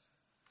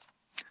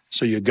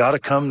 So you got to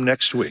come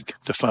next week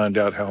to find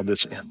out how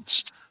this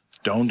ends.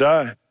 Don't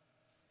die.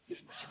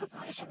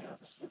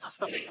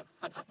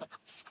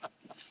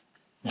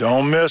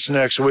 Don't miss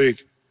next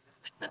week.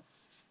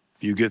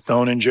 You get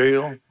thrown in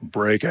jail,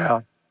 break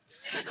out.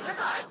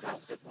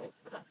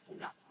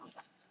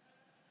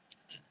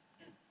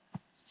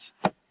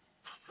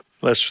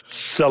 Let's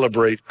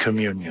celebrate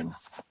communion.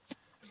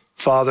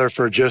 Father,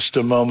 for just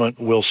a moment,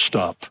 we'll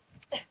stop.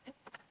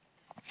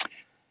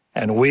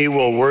 And we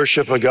will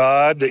worship a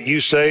God that you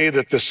say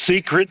that the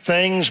secret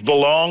things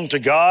belong to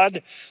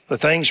God, the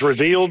things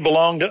revealed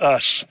belong to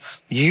us.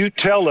 You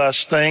tell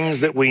us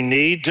things that we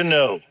need to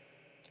know,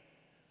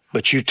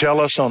 but you tell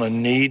us on a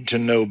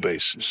need-to-know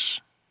basis.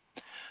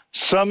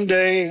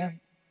 Someday,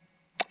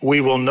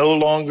 we will no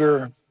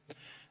longer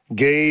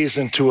gaze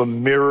into a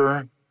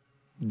mirror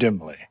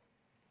dimly.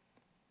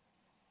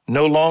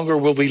 No longer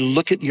will we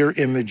look at your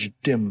image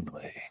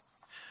dimly,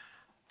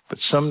 but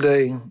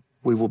someday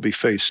we will be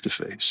face to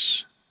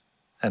face,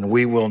 and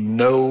we will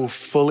know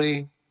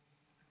fully,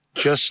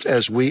 just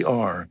as we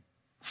are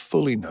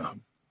fully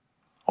known.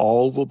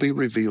 All will be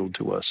revealed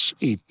to us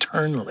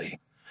eternally.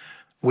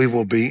 We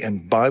will be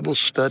in Bible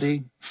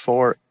study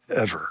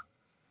forever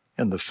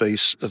in the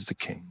face of the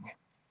King,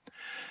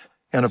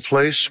 in a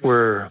place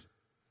where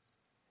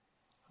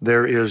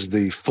there is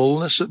the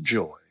fullness of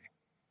joy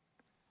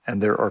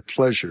and there are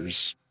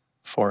pleasures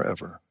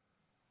forever.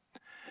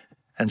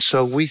 And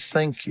so we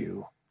thank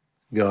you,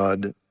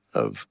 God,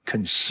 of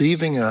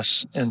conceiving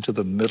us into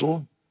the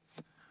middle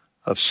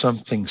of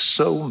something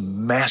so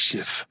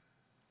massive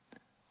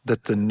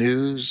that the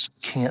news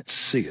can't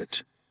see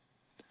it.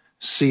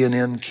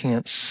 CNN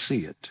can't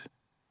see it.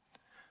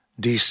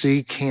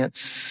 DC can't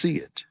see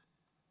it.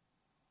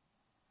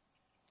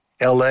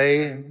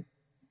 LA,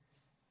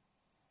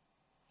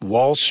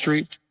 Wall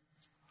Street,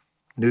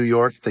 New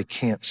York, they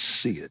can't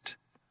see it.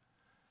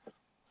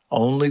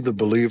 Only the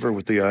believer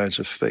with the eyes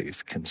of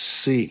faith can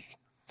see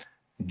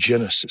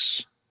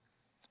Genesis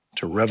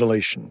to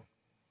Revelation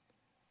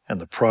and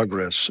the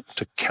progress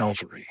to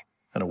Calvary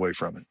and away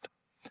from it.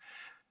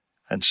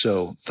 And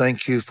so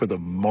thank you for the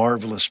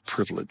marvelous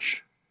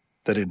privilege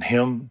that in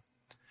him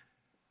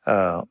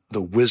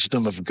the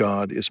wisdom of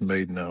God is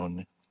made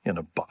known in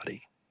a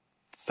body.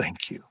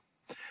 Thank you.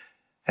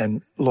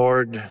 And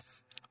Lord,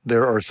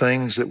 there are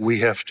things that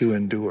we have to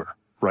endure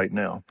right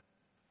now.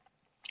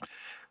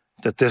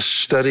 That this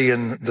study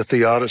in the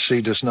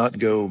theodicy does not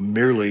go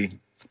merely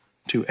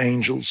to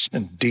angels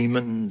and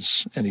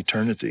demons and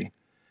eternity,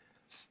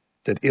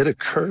 that it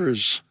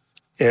occurs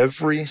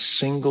every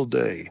single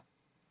day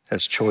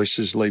as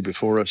choices lay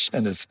before us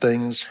and if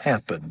things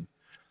happen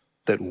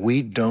that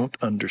we don't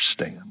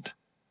understand.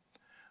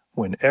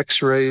 When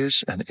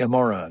x-rays and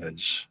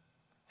MRIs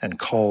and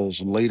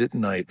calls late at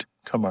night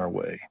come our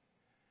way,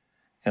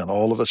 and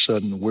all of a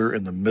sudden we're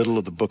in the middle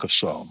of the book of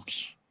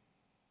Psalms,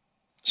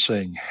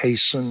 saying,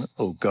 hasten,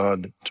 O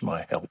God, to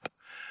my help.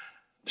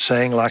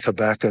 Saying like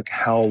Habakkuk,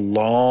 how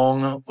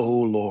long, O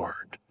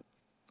Lord,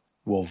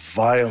 will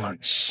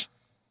violence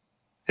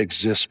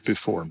exist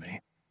before me?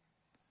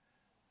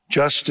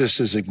 Justice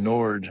is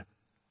ignored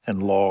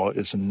and law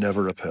is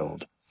never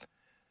upheld.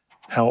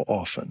 How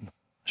often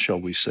shall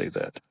we say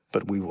that?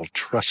 But we will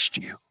trust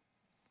you.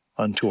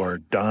 Unto our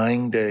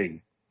dying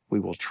day, we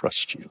will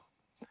trust you.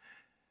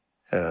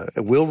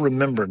 We'll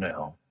remember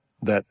now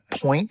that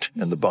point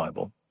in the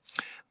Bible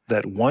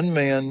that one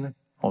man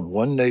on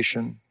one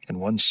nation in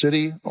one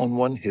city on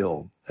one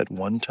hill at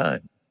one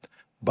time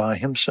by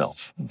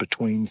himself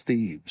between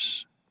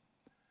thieves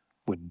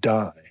would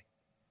die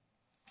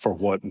for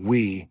what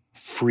we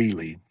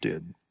freely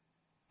did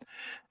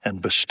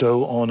and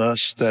bestow on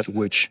us that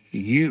which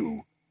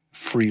you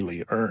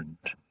freely earned.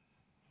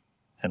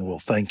 And we'll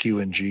thank you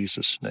in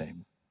Jesus'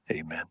 name.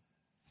 Amen.